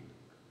Ching.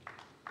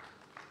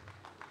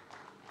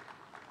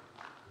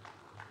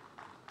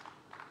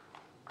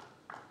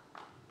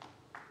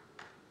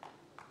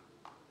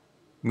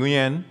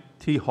 Nguyen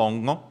Thi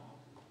Hong Ngok.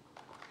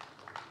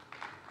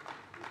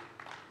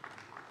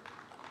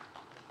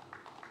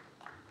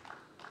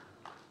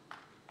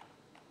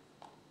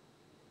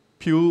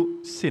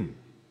 Phu Sin.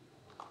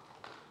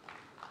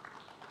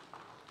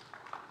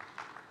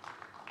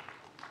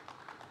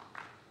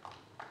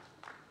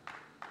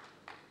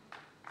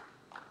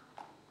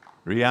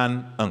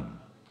 Rian Eng.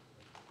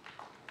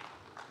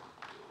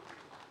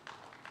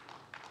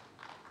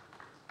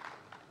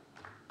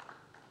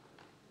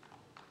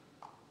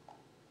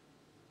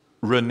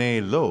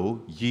 Renee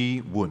Lo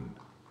Yi Woon.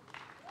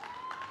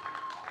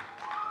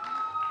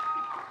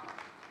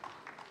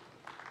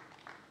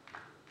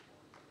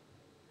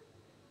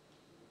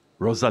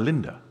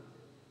 Rosalinda.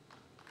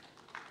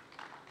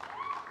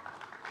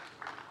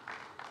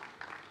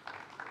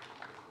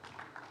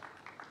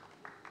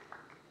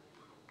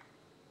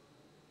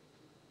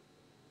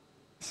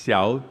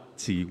 Xiao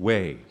Ji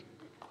Wei.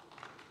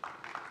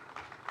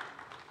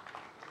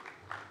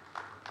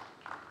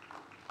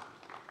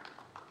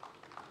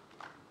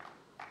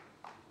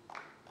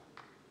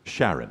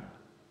 Sharon.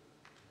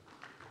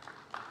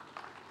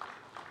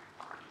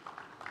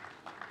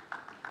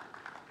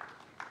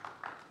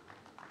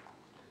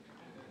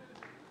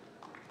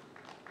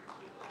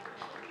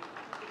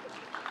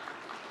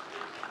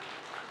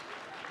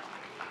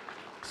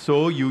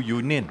 So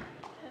Yu Nin.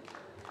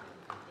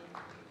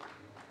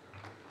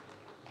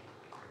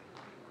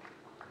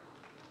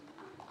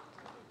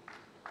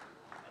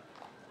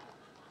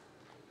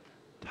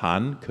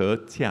 Tan Ke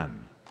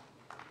Tian.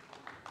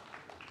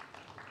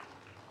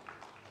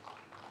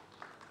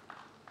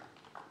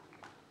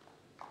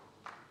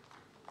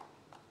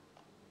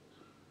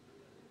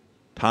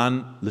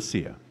 Tan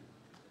Lucia.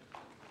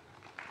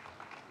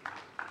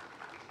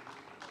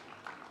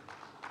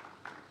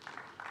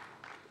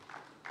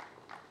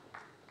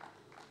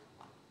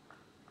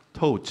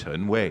 To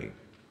Chen Wei.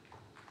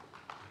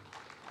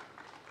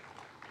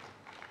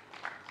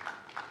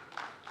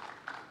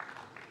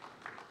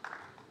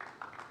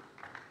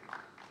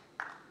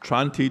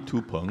 Tranti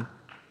Tupeng.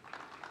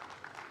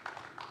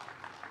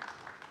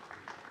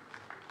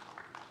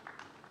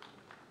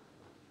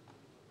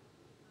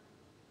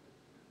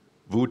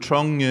 Vu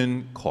Trong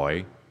Nguyen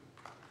Khoi.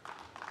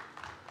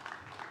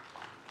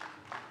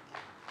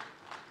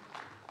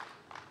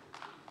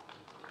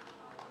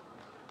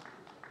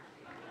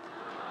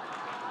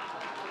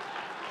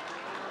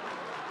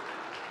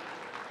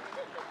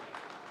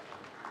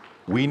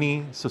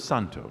 Winnie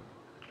Susanto.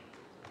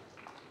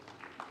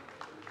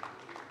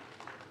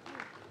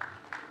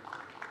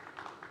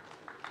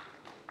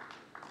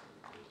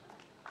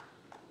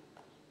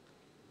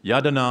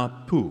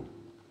 Yadana Pu.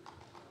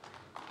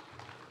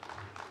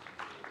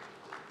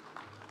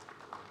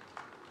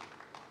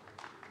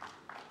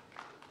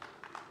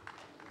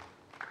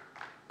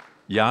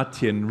 Ya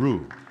Tian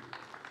Ru.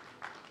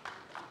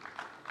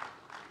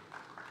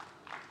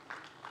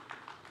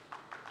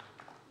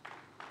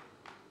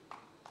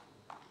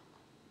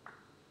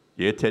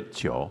 Ye Tet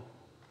Chiu.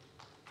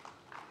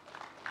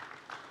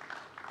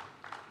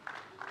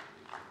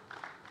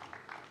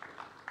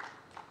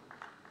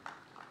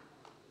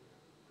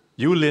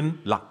 Yulin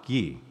Lak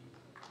Yi.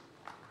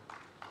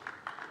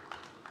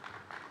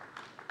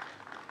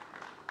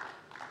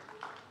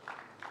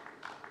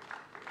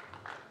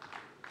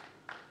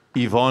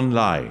 Yvonne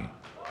Lai.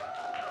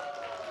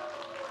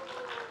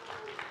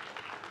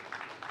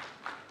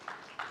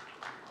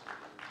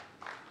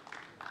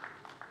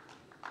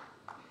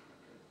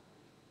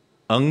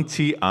 Eng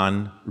Chi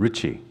An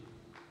Ritchie.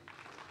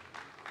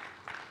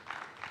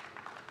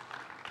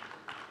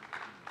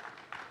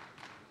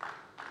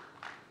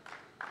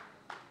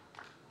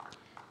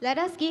 Let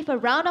us give a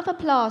round of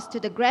applause to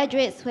the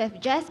graduates who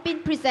have just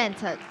been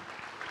presented.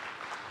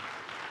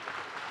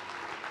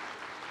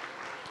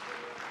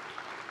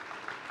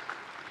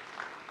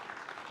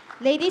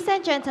 Ladies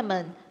and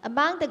gentlemen,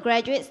 among the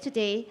graduates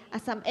today are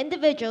some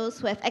individuals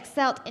who have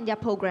excelled in their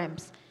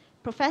programs.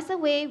 Professor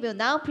Wei will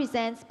now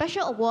present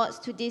special awards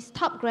to these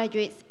top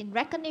graduates in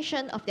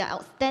recognition of their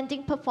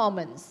outstanding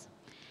performance.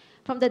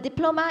 From the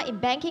Diploma in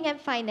Banking and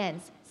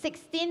Finance,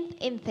 16th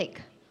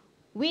intake,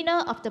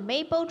 winner of the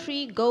Maple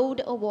Tree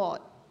Gold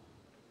Award.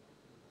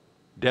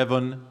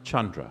 Devon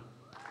Chandra.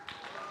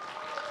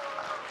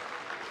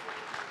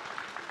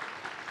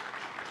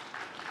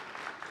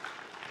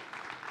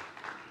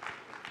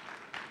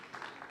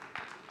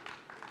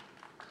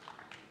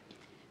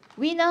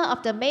 Winner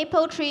of the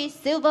Maple Tree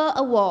Silver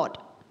Award.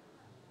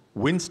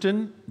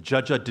 Winston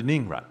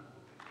Jajadiningrat.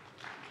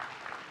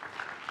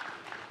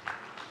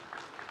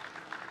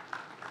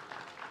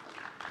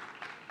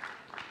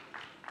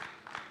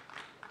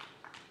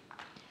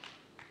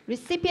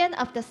 Recipient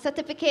of the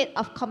Certificate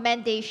of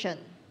Commendation.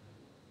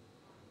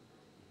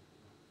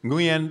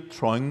 Nguyen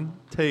Trong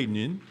Tae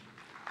Nguyen.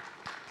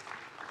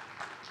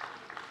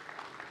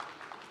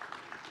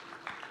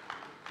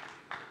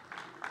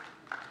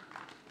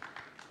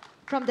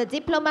 From the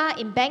Diploma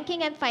in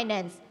Banking and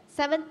Finance,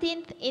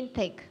 17th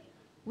intake.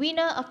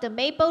 Winner of the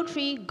Maple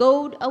Tree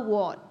Gold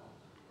Award.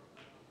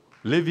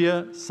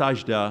 Livia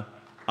Sajda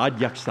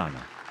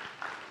Adyaksana.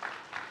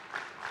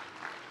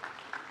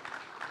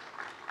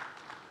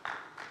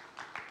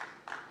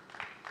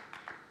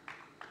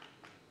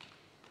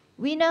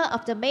 Winner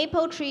of the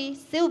Maple Tree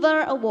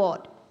Silver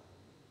Award.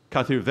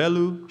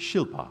 Kathirvelu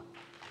Shilpa.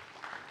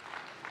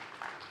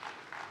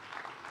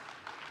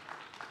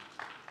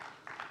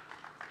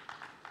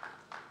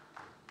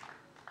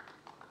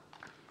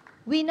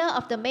 Winner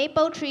of the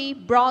Maple Tree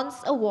Bronze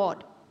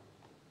Award.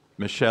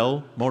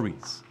 Michelle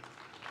Maurice.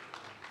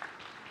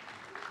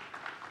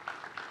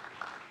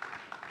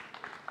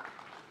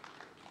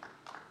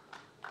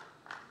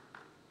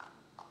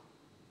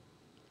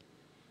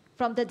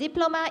 From the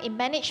Diploma in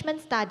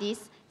Management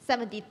Studies,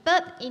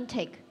 73rd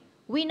intake.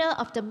 Winner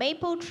of the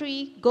Maple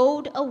Tree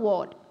Gold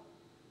Award.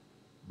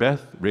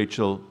 Beth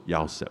Rachel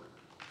Yausep.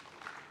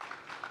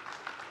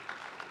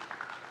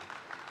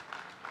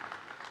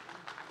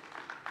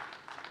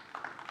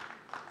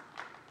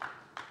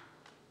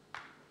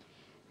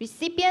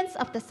 Recipients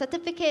of the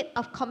Certificate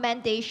of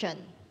Commendation.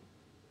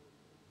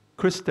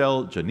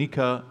 Christel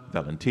Janica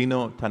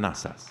Valentino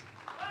Tanasas.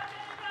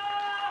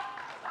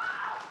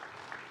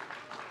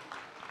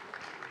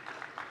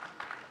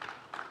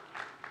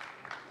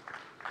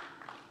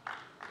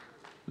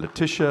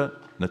 Letitia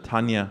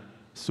Natanya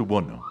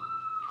Subono.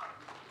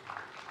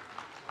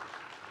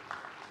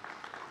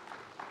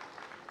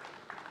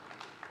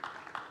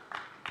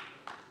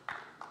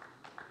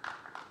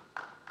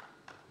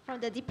 From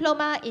the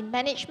Diploma in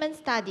Management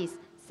Studies,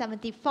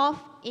 74th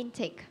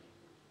intake.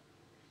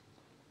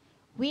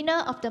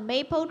 Winner of the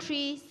Maple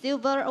Tree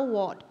Silver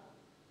Award.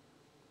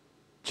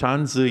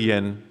 Chan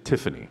Ziyen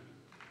Tiffany.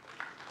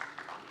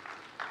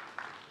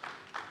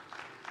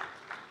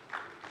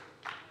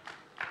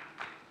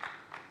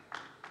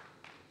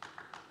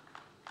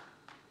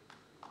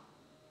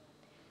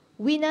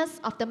 Winners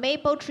of the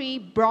Maple Tree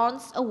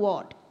Bronze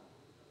Award.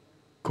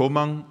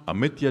 Komang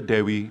Amitya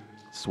Dewi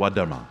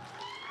Swadharma.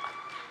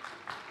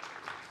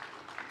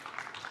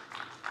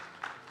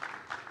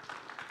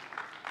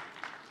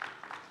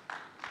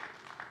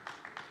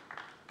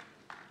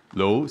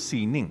 Lo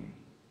Si Ning.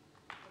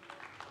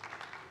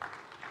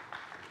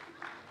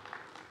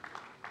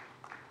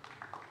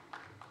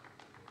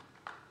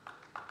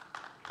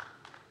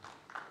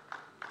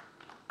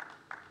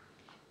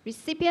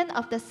 Recipient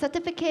of the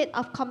Certificate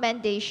of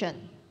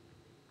Commendation.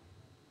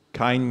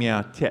 Kain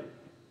Mia Tet.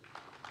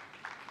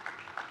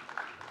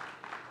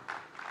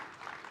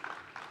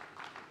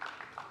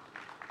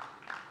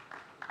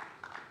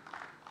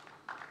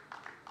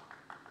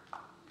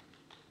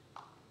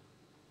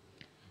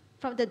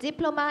 From the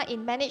Diploma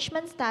in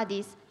Management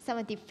Studies,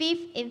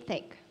 75th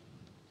intake.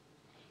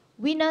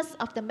 Winners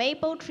of the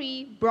Maple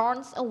Tree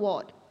Bronze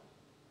Award.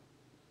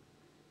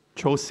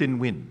 Cho Sin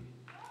Win.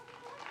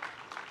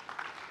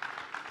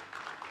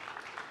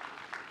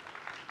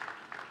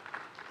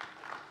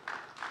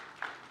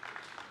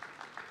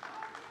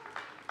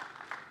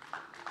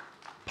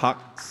 Park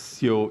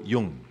Seo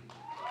Young.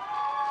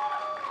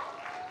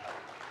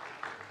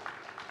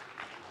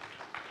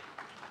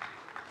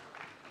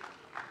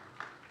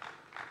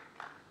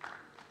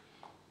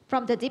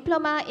 From the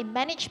Diploma in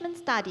Management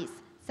Studies,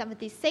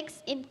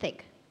 76th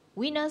intake.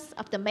 Winners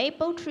of the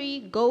Maple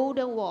Tree Gold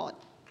Award.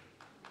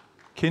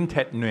 Kin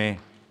Tet Nue.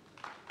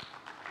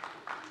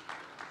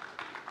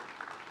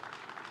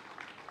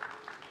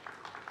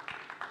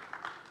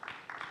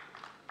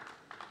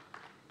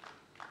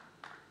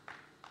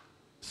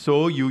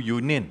 So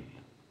Yu Nin.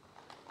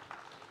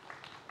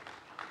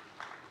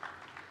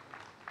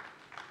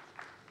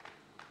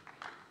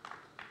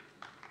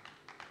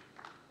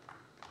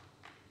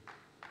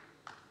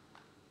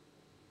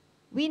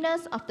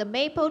 Winners of the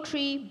Maple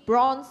Tree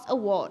Bronze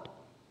Award.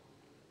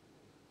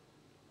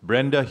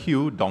 Brenda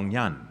Hugh Dong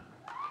Yan.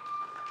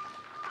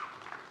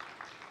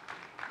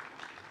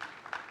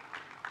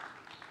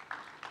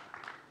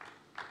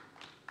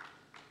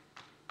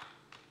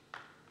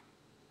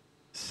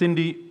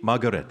 Cindy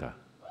Margareta.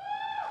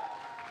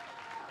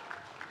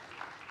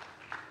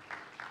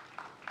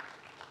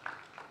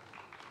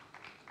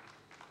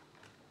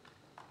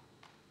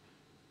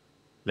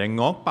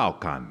 Lengok Bao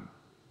Kan.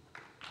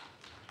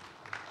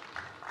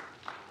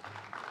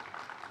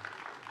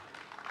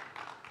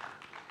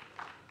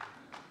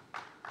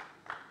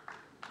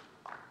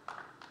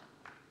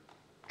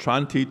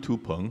 Tranti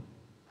Tupeng.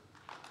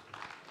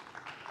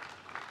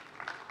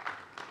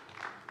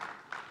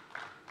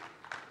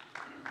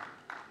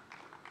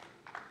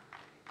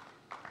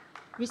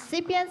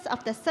 Recipients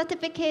of the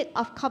Certificate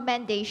of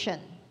Commendation.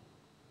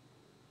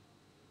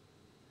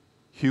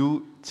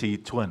 Hugh Chi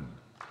Chuan,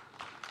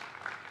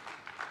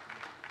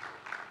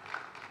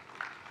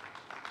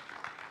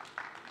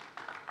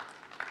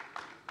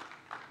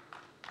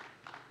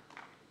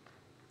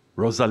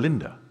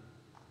 Rosalinda,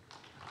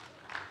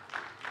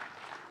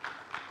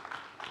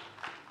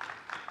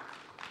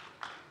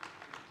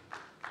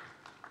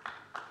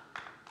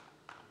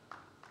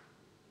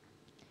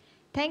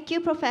 Thank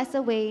you,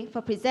 Professor Wei,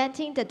 for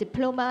presenting the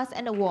diplomas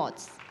and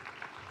awards.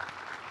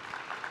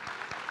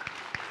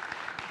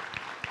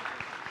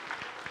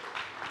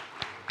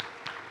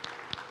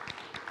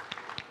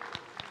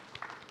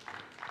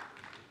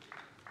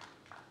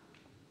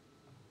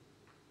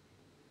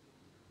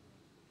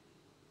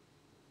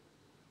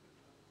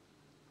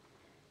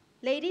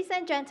 Ladies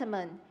and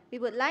gentlemen, we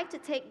would like to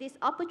take this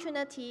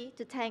opportunity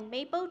to thank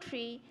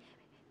Mapletree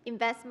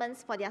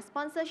Investments for their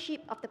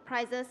sponsorship of the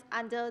prizes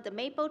under the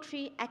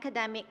Mapletree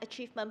Academic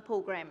Achievement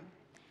Program.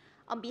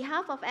 On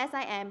behalf of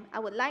SIM, I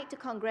would like to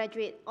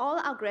congratulate all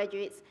our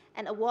graduates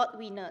and award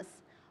winners.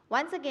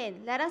 Once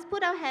again, let us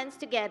put our hands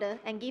together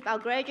and give our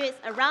graduates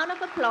a round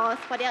of applause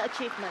for their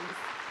achievements.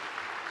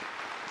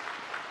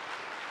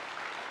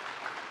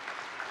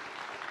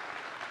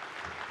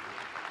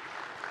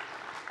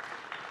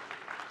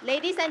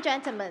 Ladies and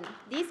gentlemen,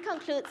 this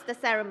concludes the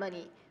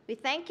ceremony. We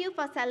thank you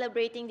for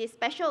celebrating this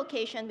special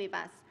occasion with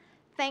us.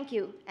 Thank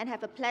you and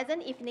have a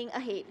pleasant evening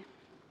ahead.